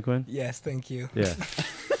say something, Quinn? Yes, thank you. Yeah.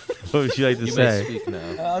 What would you like to You may say? speak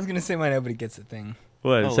now. I was gonna say my nobody gets it thing.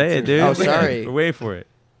 What? Oh, Say it, let's dude. hear it. Oh, sorry. We're waiting for it.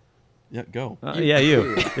 Yeah, go. Yeah,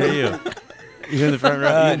 you. Yeah, you. You're in the front row.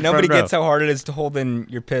 You're in the Nobody front row. gets how hard it is to hold in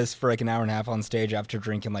your piss for like an hour and a half on stage after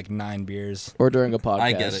drinking like 9 beers. Or during a podcast.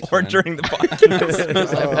 I get it. Or Quinn. during the podcast.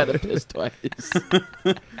 Because I've had to piss twice.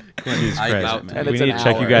 Jesus I Christ. get it, man. And We it's need an to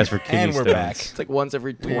check you hour. guys for kidney And we're stones. back. It's like once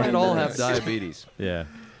every 20 We might all have minutes. diabetes. Yeah.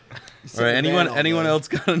 Anyone else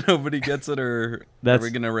got a nobody gets it, or That's- are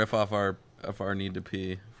we gonna riff off our need to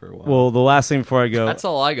pee for a while? Well, the last thing before I go. That's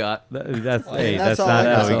all I got. That's Well, hey, that's that's all not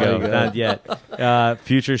I how we got. go. That's all you Not yet.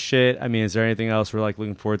 Future shit. I mean, is there anything else we're like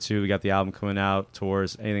looking forward to? We got the album coming out,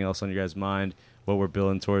 tours. Anything else on your guys' mind? What we're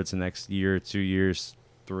building towards the next year, 2 years,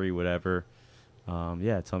 3, whatever.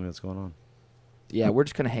 Yeah, tell me what's going on. Yeah, we're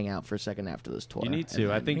just going to hang out for a second after this tour. You need to.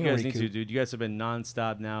 And I then- think you we guys can need to, recoup. dude. You guys have been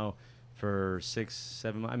nonstop now for 6,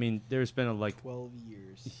 7 months. I mean, there's been a like. 12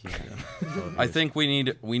 years. Yeah, I think we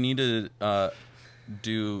need to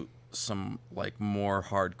do some like more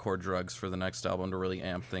hardcore drugs for the next album to really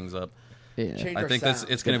amp things up. Yeah. Change I our think sound.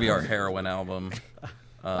 it's gonna be our heroin album.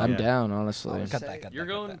 I'm Yeah. down, honestly. Cut that. You're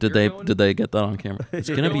going. Did they get that on camera? It's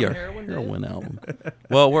gonna be our heroin album.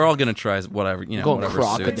 Well, we're all gonna try whatever Going whatever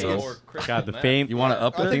suits crocodile. us. God, the fame. You want to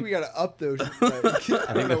up I it? think we gotta up those. I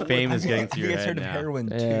think the fame is getting to You your guys head heard of now. heroin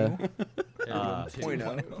Yeah. too? Point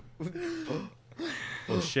out.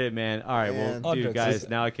 Well, shit, man. All right, Man. well, All dude, jokes guys, aside.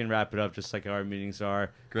 now I can wrap it up just like our meetings are.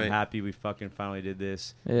 Great. I'm happy we fucking finally did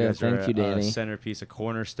this. Yeah, guys thank are you, Danny. A centerpiece, a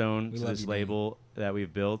cornerstone We to love this you, Danny. label that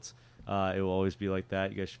we've built. It will always be like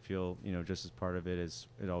that. You guys should feel, just as part of it as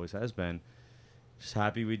it always has been. Just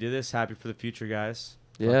happy we did this. Happy for the future, guys.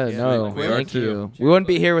 Yeah, Fuck no, We are thank too. you. We wouldn't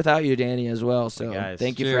be here without you, Danny, as well. So Guys,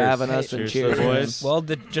 thank you for cheers. having us, and Cheers, cheers, man. boys. Well,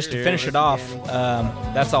 just to Cheers. finish it off,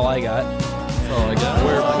 that's all I got.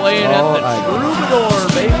 We're playing at the Troubadour,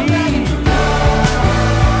 baby.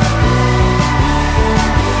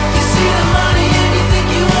 You see the money and you think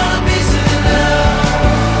you want a piece of the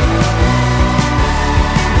love.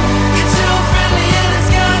 It's so friendly and it's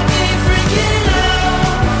got me freaking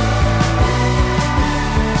out.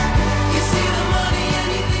 You see the money and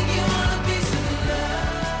you think you want a piece of the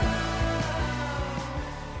love.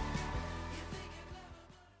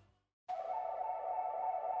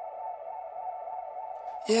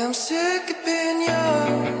 Yeah, I'm sick of being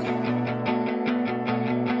young.